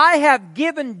 'See, I have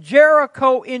given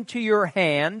Jericho into your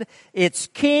hand, its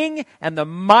king and the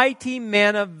mighty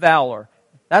men of valor.'"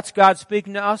 That's God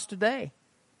speaking to us today.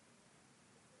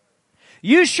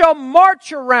 "You shall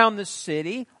march around the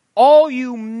city, all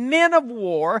you men of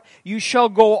war. You shall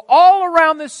go all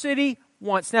around the city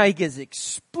once." Now he gives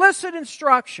explicit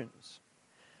instructions.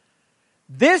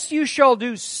 "This you shall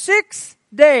do 6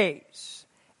 days,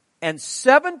 and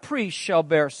 7 priests shall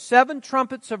bear 7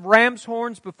 trumpets of ram's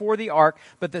horns before the ark.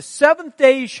 But the 7th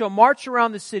day you shall march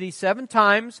around the city 7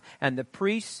 times, and the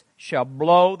priests shall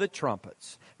blow the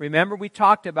trumpets." Remember we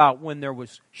talked about when there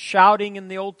was shouting in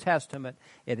the Old Testament,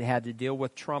 it had to deal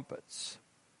with trumpets.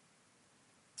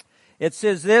 It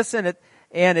says this, and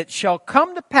it shall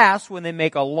come to pass when they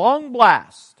make a long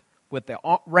blast, with the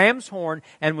ram's horn,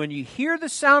 and when you hear the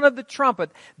sound of the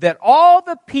trumpet, that all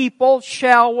the people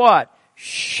shall what?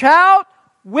 Shout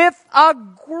with a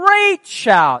great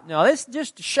shout. Now, this is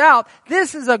just a shout.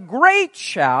 This is a great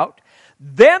shout.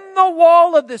 Then the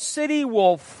wall of the city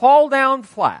will fall down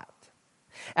flat,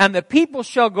 and the people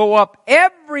shall go up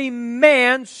every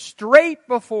man straight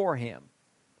before him.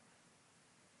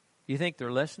 You think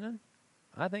they're listening?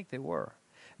 I think they were.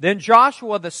 Then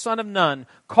Joshua the son of Nun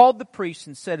called the priests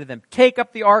and said to them, take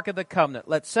up the ark of the covenant.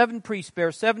 Let 7 priests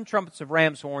bear 7 trumpets of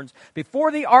ram's horns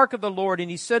before the ark of the Lord.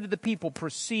 And he said to the people,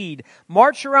 proceed,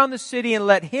 march around the city, and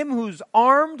let him who's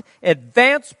armed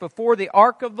advance before the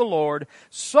ark of the Lord.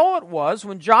 So it was,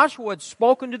 when Joshua had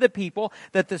spoken to the people,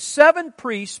 that the 7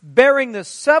 priests bearing the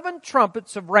 7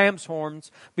 trumpets of ram's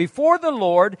horns before the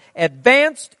Lord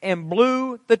advanced and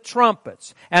blew the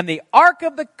trumpets. And the ark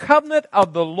of the covenant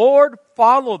of the Lord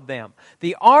followed them.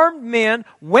 The armed men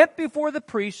went before the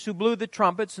priests who blew the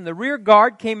trumpets, and the rear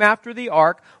guard came after the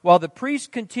ark, while the priests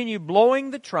continued blowing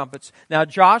the trumpets. Now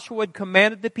Joshua had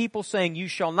commanded the people, saying, you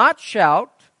shall not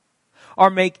shout or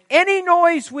make any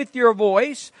noise with your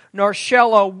voice, nor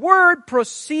shall a word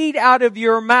proceed out of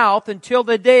your mouth until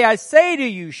the day I say to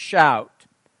you, shout.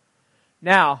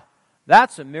 Now,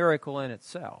 that's a miracle in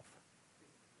itself.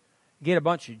 Get a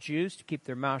bunch of Jews to keep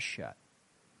their mouths shut.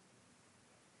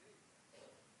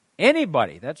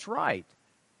 Anybody, that's right.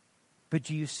 But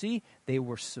do you see, they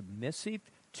were submissive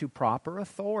to proper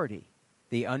authority.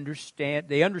 They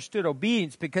understood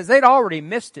obedience because they'd already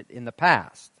missed it in the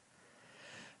past.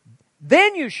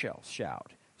 Then you shall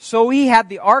shout. So he had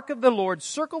the ark of the Lord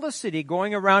circle the city,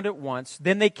 going around it once.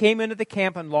 Then they came into the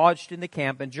camp and lodged in the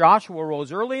camp. And Joshua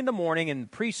rose early in the morning, and the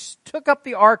priests took up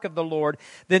the ark of the Lord.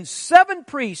 Then 7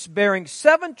 priests bearing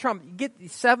 7 trumpets. Get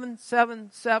 7,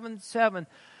 7, 7, 7.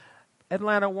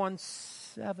 Atlanta won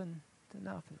 7-0.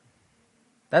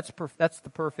 That's the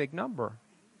perfect number.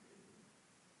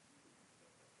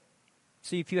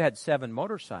 See, if you had 7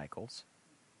 motorcycles,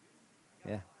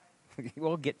 yeah,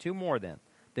 we'll get 2 more then.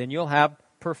 Then you'll have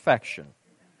perfection.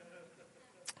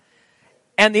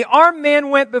 And the armed men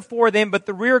went before them, but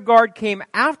the rear guard came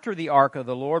after the ark of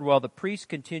the Lord, while the priests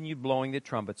continued blowing the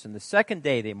trumpets. And the second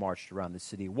day they marched around the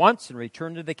city once and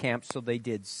returned to the camp. So they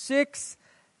did 6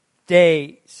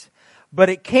 days. But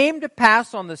it came to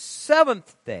pass on the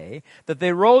 7th day that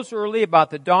they rose early about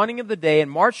the dawning of the day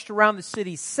and marched around the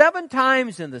city 7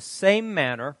 times in the same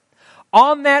manner.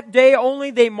 On that day only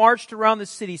they marched around the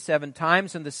city 7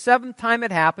 times, and the 7th time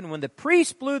it happened, when the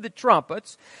priests blew the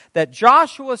trumpets, that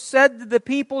Joshua said to the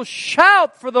people,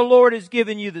 shout, for the Lord has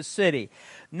given you the city.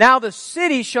 Now the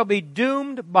city shall be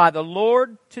doomed by the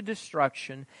Lord to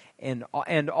destruction,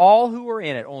 and all who are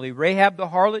in it. Only Rahab the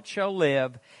harlot shall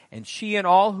live, and she and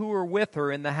all who are with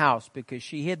her in the house, because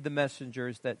she hid the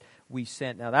messengers that we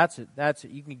sent. Now that's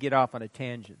it. You can get off on a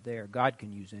tangent there. God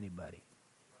can use anybody.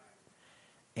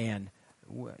 And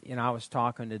I was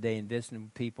talking today and visiting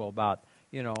with people about,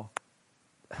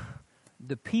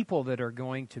 the people that are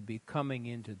going to be coming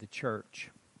into the church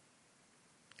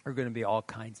are going to be all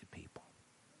kinds of people.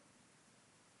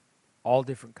 All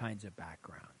different kinds of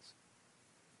backgrounds.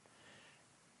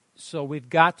 So we've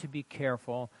got to be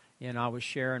careful. I was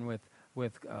sharing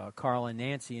with Carl and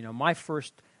Nancy, my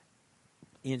first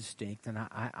instinct, and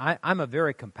I'm a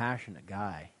very compassionate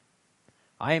guy.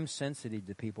 I am sensitive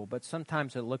to people, but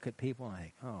sometimes I look at people and I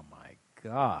think, oh my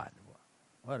God,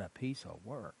 what a piece of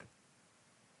work.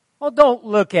 Well, don't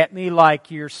look at me like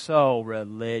you're so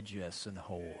religious and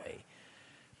holy.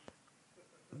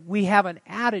 We have an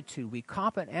attitude, we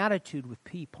cop an attitude with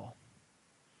people,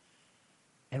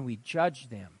 and we judge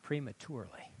them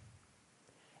prematurely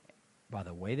by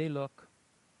the way they look,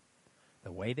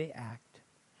 the way they act.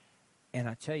 And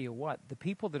I tell you what, the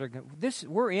people that are going,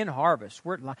 we're in harvest.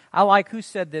 I like who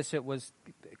said this. It was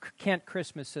Kent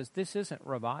Christmas says, this isn't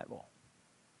revival.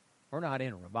 We're not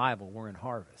in revival. We're in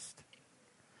harvest.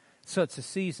 So it's a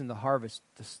season to harvest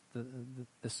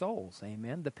the souls.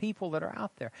 Amen. The people that are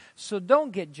out there. So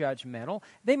don't get judgmental.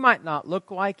 They might not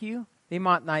look like you. They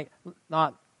might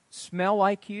not smell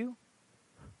like you.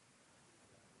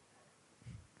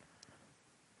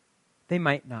 They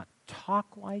might not talk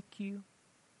like you.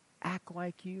 Act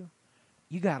like you.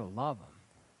 You got to love them.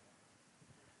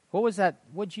 What was that?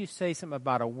 Would you say something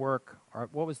about a work? Or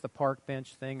what was the park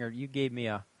bench thing? Or you gave me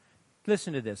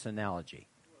listen to this analogy.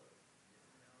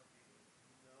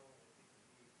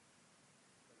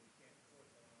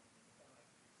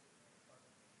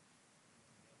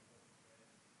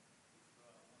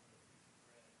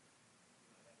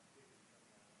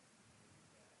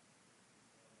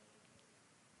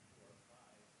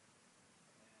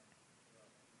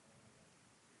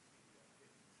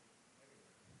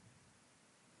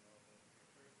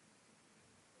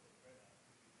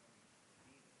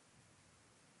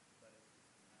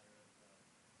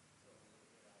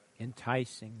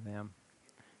 enticing them.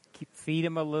 Feed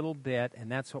them a little bit,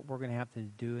 and that's what we're going to have to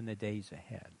do in the days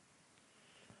ahead.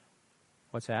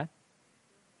 What's that?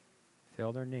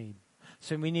 Fill their need.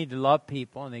 So we need to love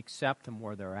people and accept them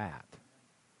where they're at.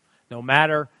 No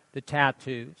matter the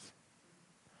tattoos.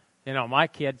 You know, my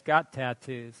kid's got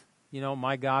tattoos. You know,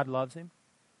 my God loves him.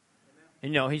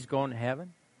 And you know, he's going to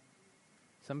heaven.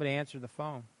 Somebody answer the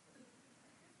phone.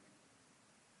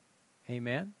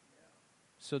 Amen?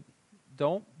 So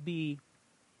don't be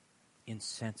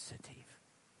insensitive.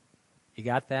 You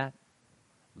got that?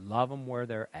 Love them where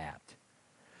they're at.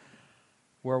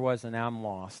 Where was it? Now I'm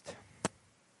lost.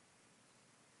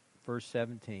 Verse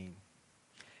 17.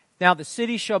 Now the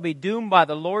city shall be doomed by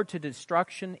the Lord to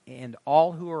destruction, and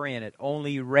all who are in it.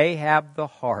 Only Rahab the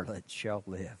harlot shall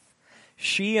live.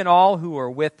 She and all who are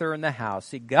with her in the house.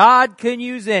 See, God can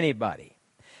use anybody,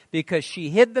 because she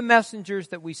hid the messengers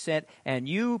that we sent, and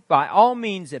you by all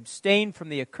means abstain from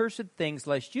the accursed things,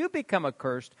 lest you become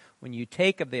accursed when you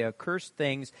take of the accursed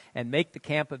things and make the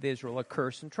camp of Israel a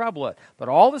curse and trouble it. But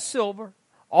all the silver,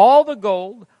 all the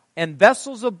gold, and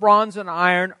vessels of bronze and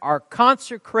iron are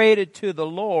consecrated to the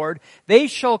Lord. They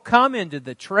shall come into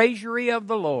the treasury of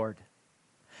the Lord.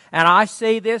 And I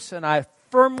say this, and I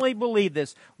firmly believe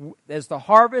this. As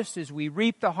we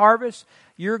reap the harvest,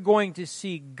 you're going to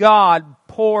see God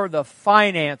pour the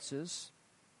finances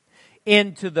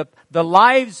into the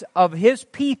lives of His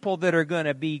people that are going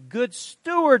to be good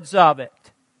stewards of it.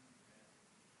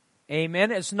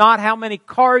 Amen. It's not how many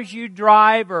cars you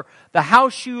drive or the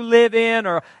house you live in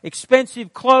or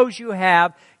expensive clothes you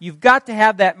have. You've got to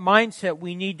have that mindset.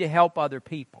 We need to help other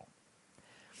people.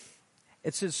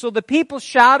 It says, so the people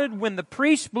shouted when the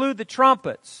priest blew the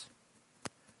trumpets.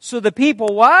 So the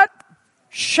people what?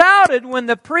 Shouted when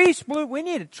the priest blew. We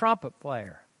need a trumpet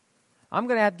player. I'm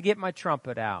going to have to get my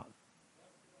trumpet out.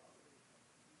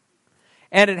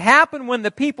 And it happened when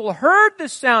the people heard the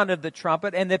sound of the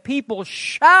trumpet, and the people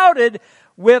shouted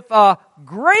with a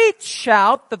great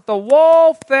shout that the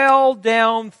wall fell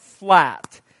down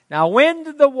flat. Now, when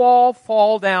did the wall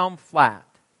fall down flat?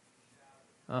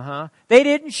 They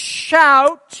didn't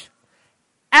shout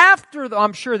after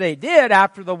I'm sure they did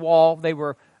after the wall. They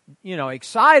were,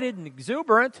 excited and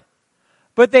exuberant.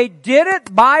 But they did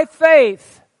it by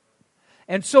faith.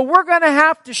 And so we're going to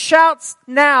have to shout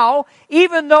now,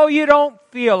 even though you don't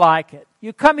feel like it.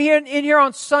 You come in here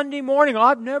on Sunday morning,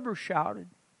 I've never shouted.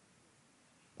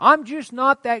 I'm just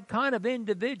not that kind of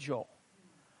individual.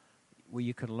 Well,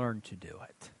 you can learn to do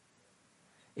it.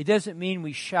 It doesn't mean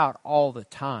we shout all the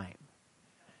time.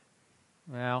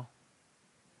 Well,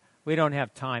 we don't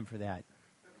have time for that.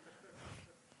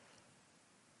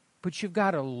 But you've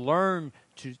got to learn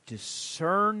to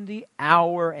discern the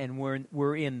hour, and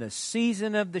we're in the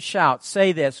season of the shout.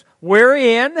 Say this. We're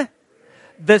in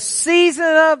the season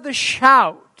of the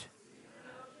shout.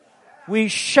 We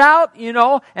shout,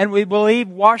 and we believe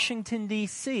Washington,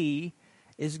 D.C.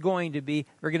 is going to be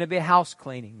house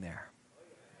cleaning there.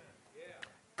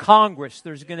 Congress,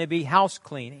 there's going to be house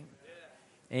cleaning.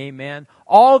 Amen.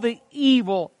 All the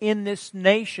evil in this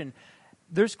nation,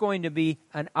 there's going to be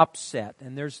an upset,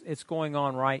 and it's going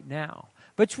on right now.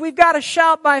 But we've got to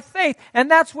shout by faith,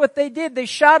 and that's what they did. They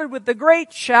shouted with a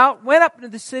great shout, went up into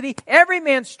the city, every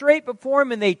man straight before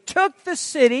him, and they took the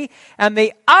city, and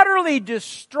they utterly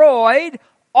destroyed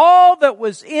all that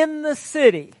was in the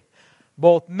city,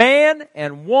 both man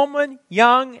and woman,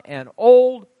 young and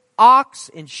old, ox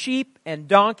and sheep and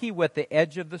donkey, with the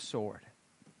edge of the sword.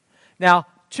 Now,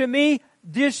 to me,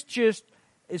 this just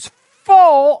is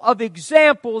full of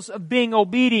examples of being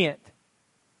obedient.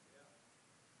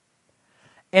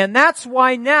 And that's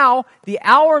why now, the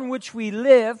hour in which we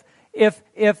live,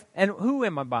 and who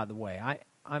am I, by the way?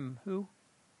 I'm who?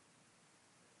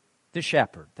 The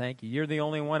shepherd. Thank you. You're the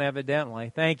only one,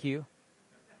 evidently. Thank you.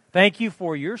 Thank you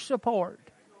for your support.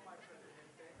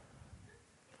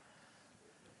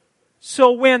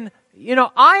 So when,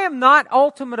 I am not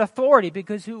ultimate authority,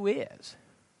 because who is?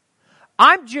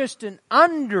 I'm just an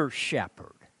under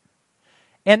shepherd.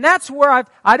 And that's where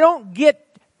I don't get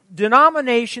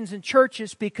denominations and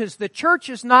churches, because the church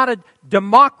is not a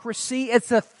democracy, it's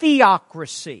a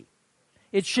theocracy.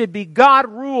 It should be God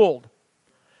ruled.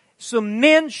 So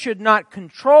men should not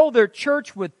control their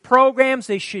church with programs.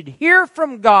 They should hear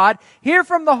from God, hear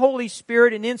from the Holy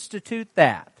Spirit, and institute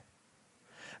that.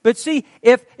 But see,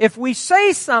 if we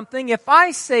say something, if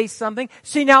I say something,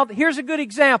 see now, here's a good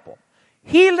example.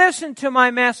 He listened to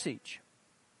my message.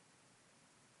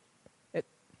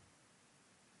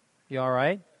 You all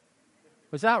right?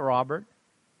 Was that Robert?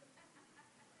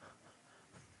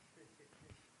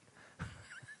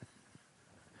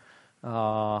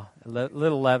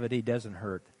 Little levity doesn't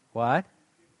hurt. What?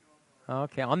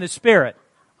 Okay, on the Spirit.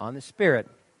 On the Spirit.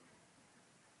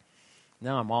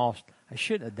 Now I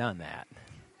shouldn't have done that.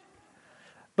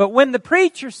 But when the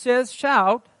preacher says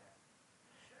shout,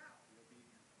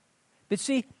 but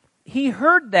see, he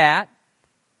heard that,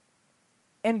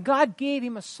 and God gave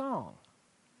him a song.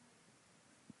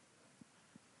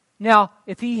 Now,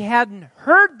 if he hadn't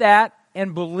heard that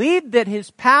and believed that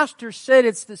his pastor said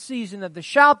it's the season of the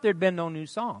shout, there'd been no new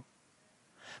song.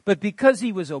 But because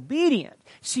he was obedient,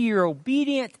 see, you're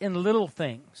obedient in little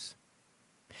things.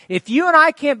 If you and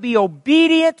I can't be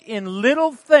obedient in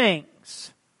little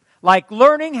things, like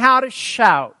learning how to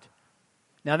shout.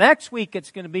 Now next week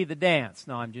it's going to be the dance.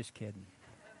 No, I'm just kidding.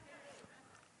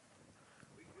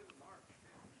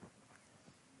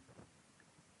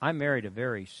 I married a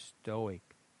very stoic,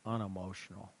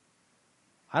 unemotional.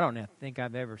 I don't think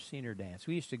I've ever seen her dance.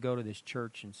 We used to go to this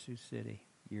church in Sioux City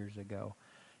years ago,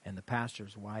 and the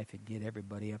pastor's wife would get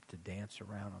everybody up to dance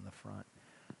around on the front.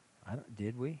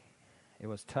 Did we? It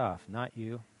was tough, not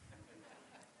you.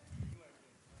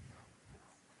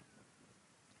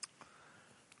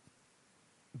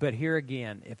 But here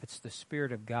again, if it's the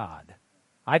Spirit of God,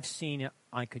 I've seen it,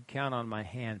 I could count on my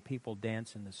hand people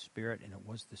dance in the Spirit, and it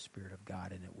was the Spirit of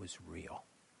God, and it was real.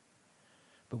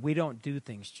 But we don't do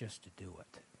things just to do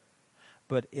it.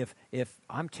 But if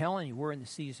I'm telling you we're in the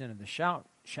season of the shout.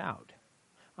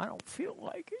 I don't feel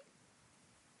like it.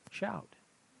 Shout.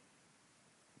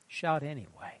 Shout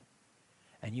anyway.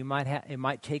 And it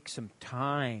might take some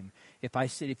time.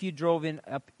 If you drove in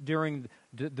up during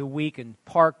the week and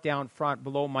parked down front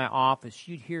below my office,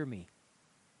 you'd hear me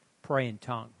pray in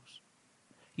tongues.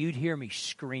 You'd hear me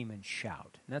scream and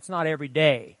shout. And that's not every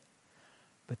day,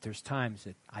 but there's times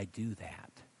that I do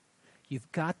that.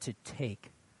 You've got to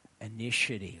take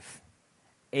initiative.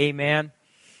 Amen.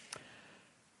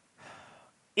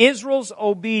 Israel's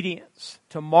obedience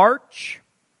to march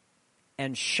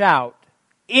and shout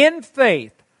in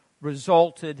faith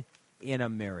resulted in a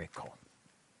miracle.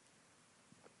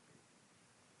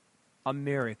 A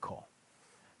miracle.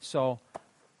 So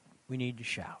we need to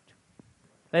shout.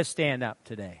 Let's stand up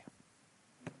today.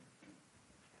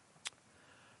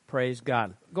 Praise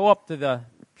God. Go up to the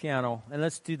piano and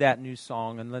let's do that new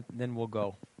song, and then we'll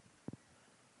go.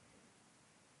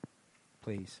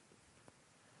 Please.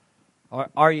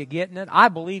 Are you getting it? I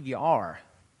believe you are.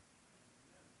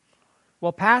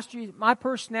 Well, Pastor, my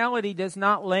personality does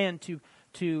not lend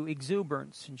to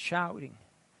exuberance and shouting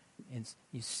and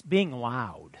being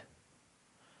loud.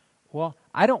 Well,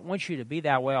 I don't want you to be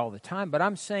that way all the time, but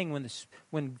I'm saying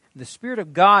when the Spirit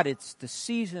of God, it's the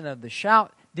season of the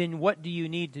shout, then what do you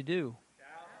need to do?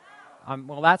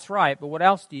 Well, that's right, but what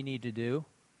else do you need to do?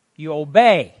 You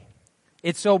obey.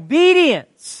 It's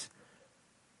obedience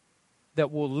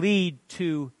that will lead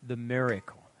to the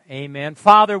miracle. Amen.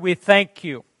 Father, we thank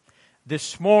you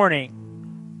this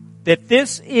morning that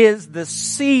this is the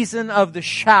season of the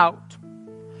shout.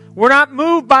 We're not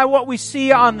moved by what we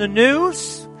see on the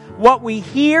news, what we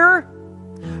hear,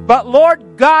 but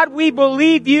Lord God, we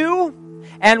believe you,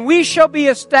 and we shall be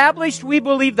established. We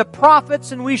believe the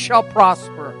prophets, and we shall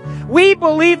prosper. We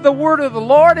believe the word of the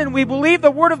Lord, and we believe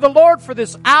the word of the Lord for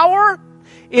this hour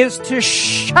is to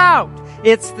shout.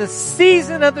 It's the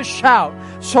season of the shout.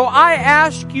 So I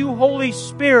ask you, Holy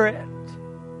Spirit,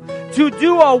 to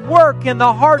do a work in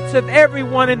the hearts of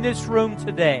everyone in this room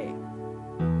today.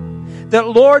 That,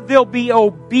 Lord, they'll be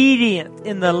obedient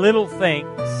in the little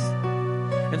things.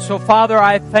 And so, Father,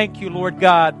 I thank you, Lord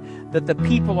God, that the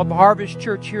people of Harvest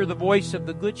Church hear the voice of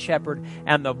the Good Shepherd,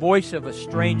 and the voice of a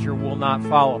stranger will not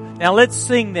follow. Now let's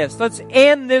sing this. Let's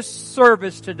end this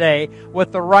service today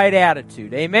with the right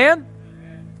attitude. Amen?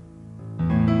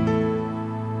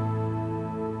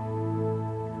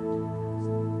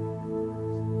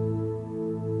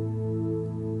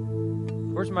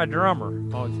 Where's my drummer?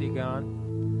 Oh, is he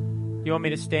gone? You want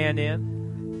me to stand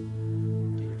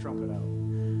in? Get your trumpet out.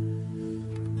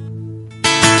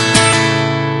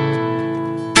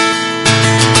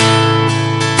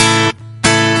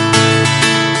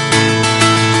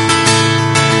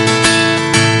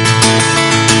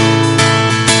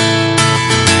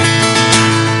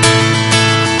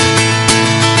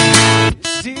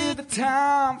 This is the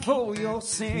time for your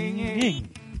singing.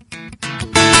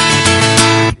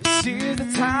 This is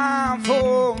the time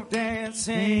for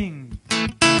dancing.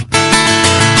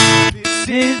 This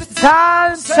is the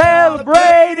time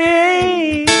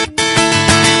celebrating.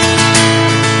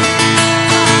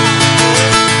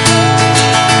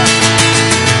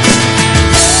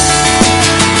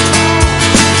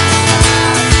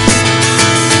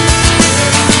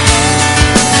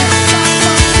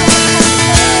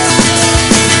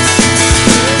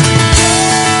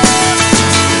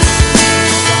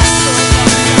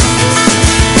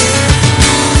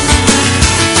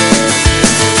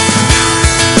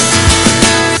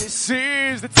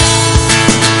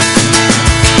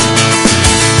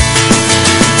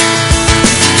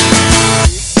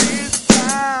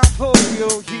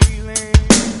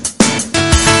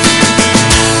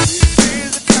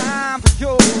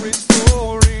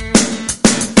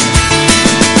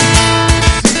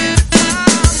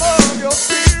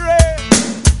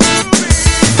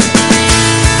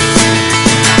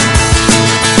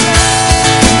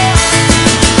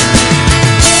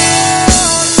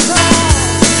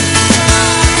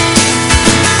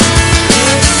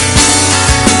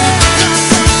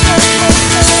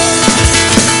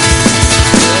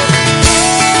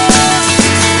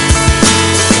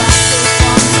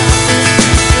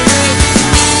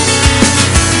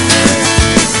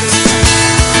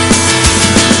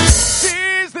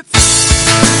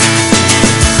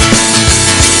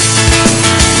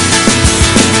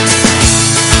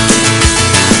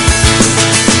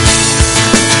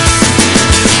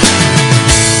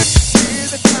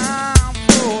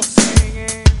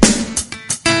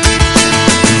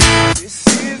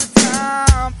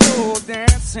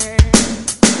 dancing.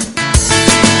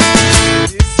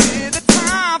 This is the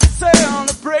time for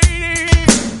celebrating.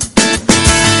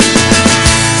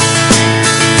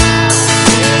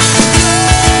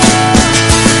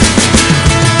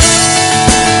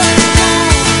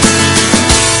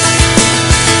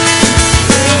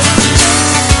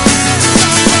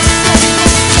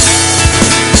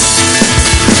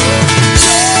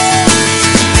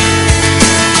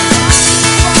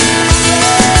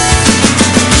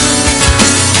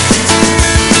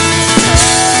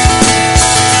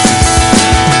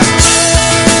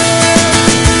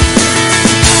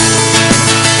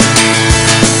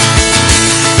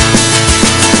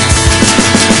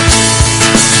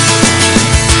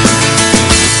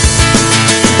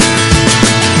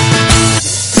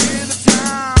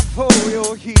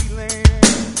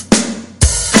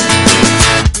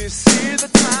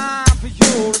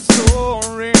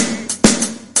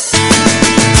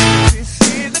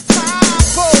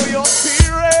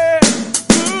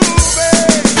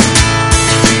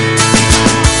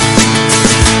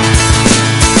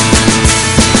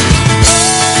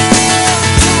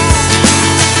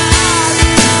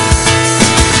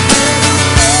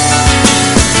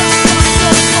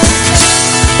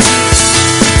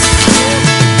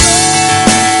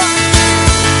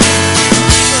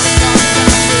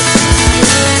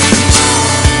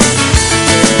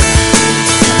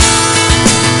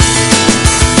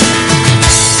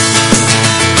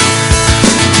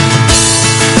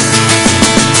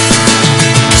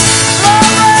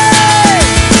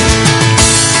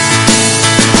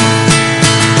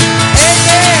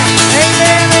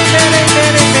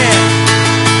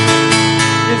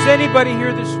 Anybody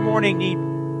here this morning need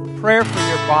prayer for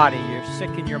your body? You're sick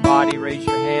in your body, raise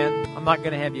your hand. I'm not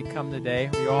going to have you come today.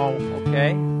 Are you all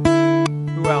okay?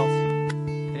 Who else?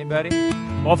 Anybody?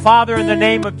 Well, Father, in the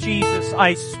name of Jesus,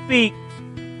 I speak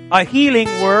a healing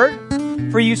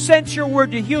word. For you sent your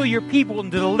word to heal your people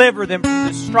and to deliver them from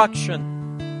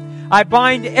destruction. I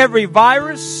bind every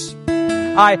virus.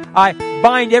 I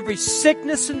bind every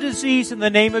sickness and disease in the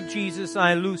name of Jesus.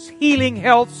 I loose healing,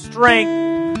 health,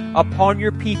 strength upon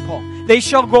your people. They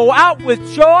shall go out with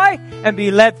joy and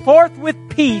be led forth with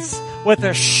peace, with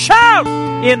a shout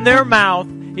in their mouth,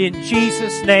 in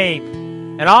Jesus'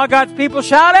 name. And all God's people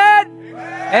shouted?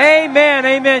 Amen.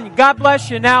 Amen. God bless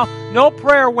you. Now, no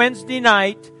prayer Wednesday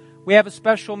night. We have a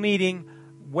special meeting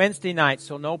Wednesday night,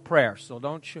 so no prayer. So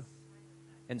don't you.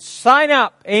 And sign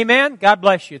up. Amen. God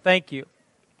bless you. Thank you.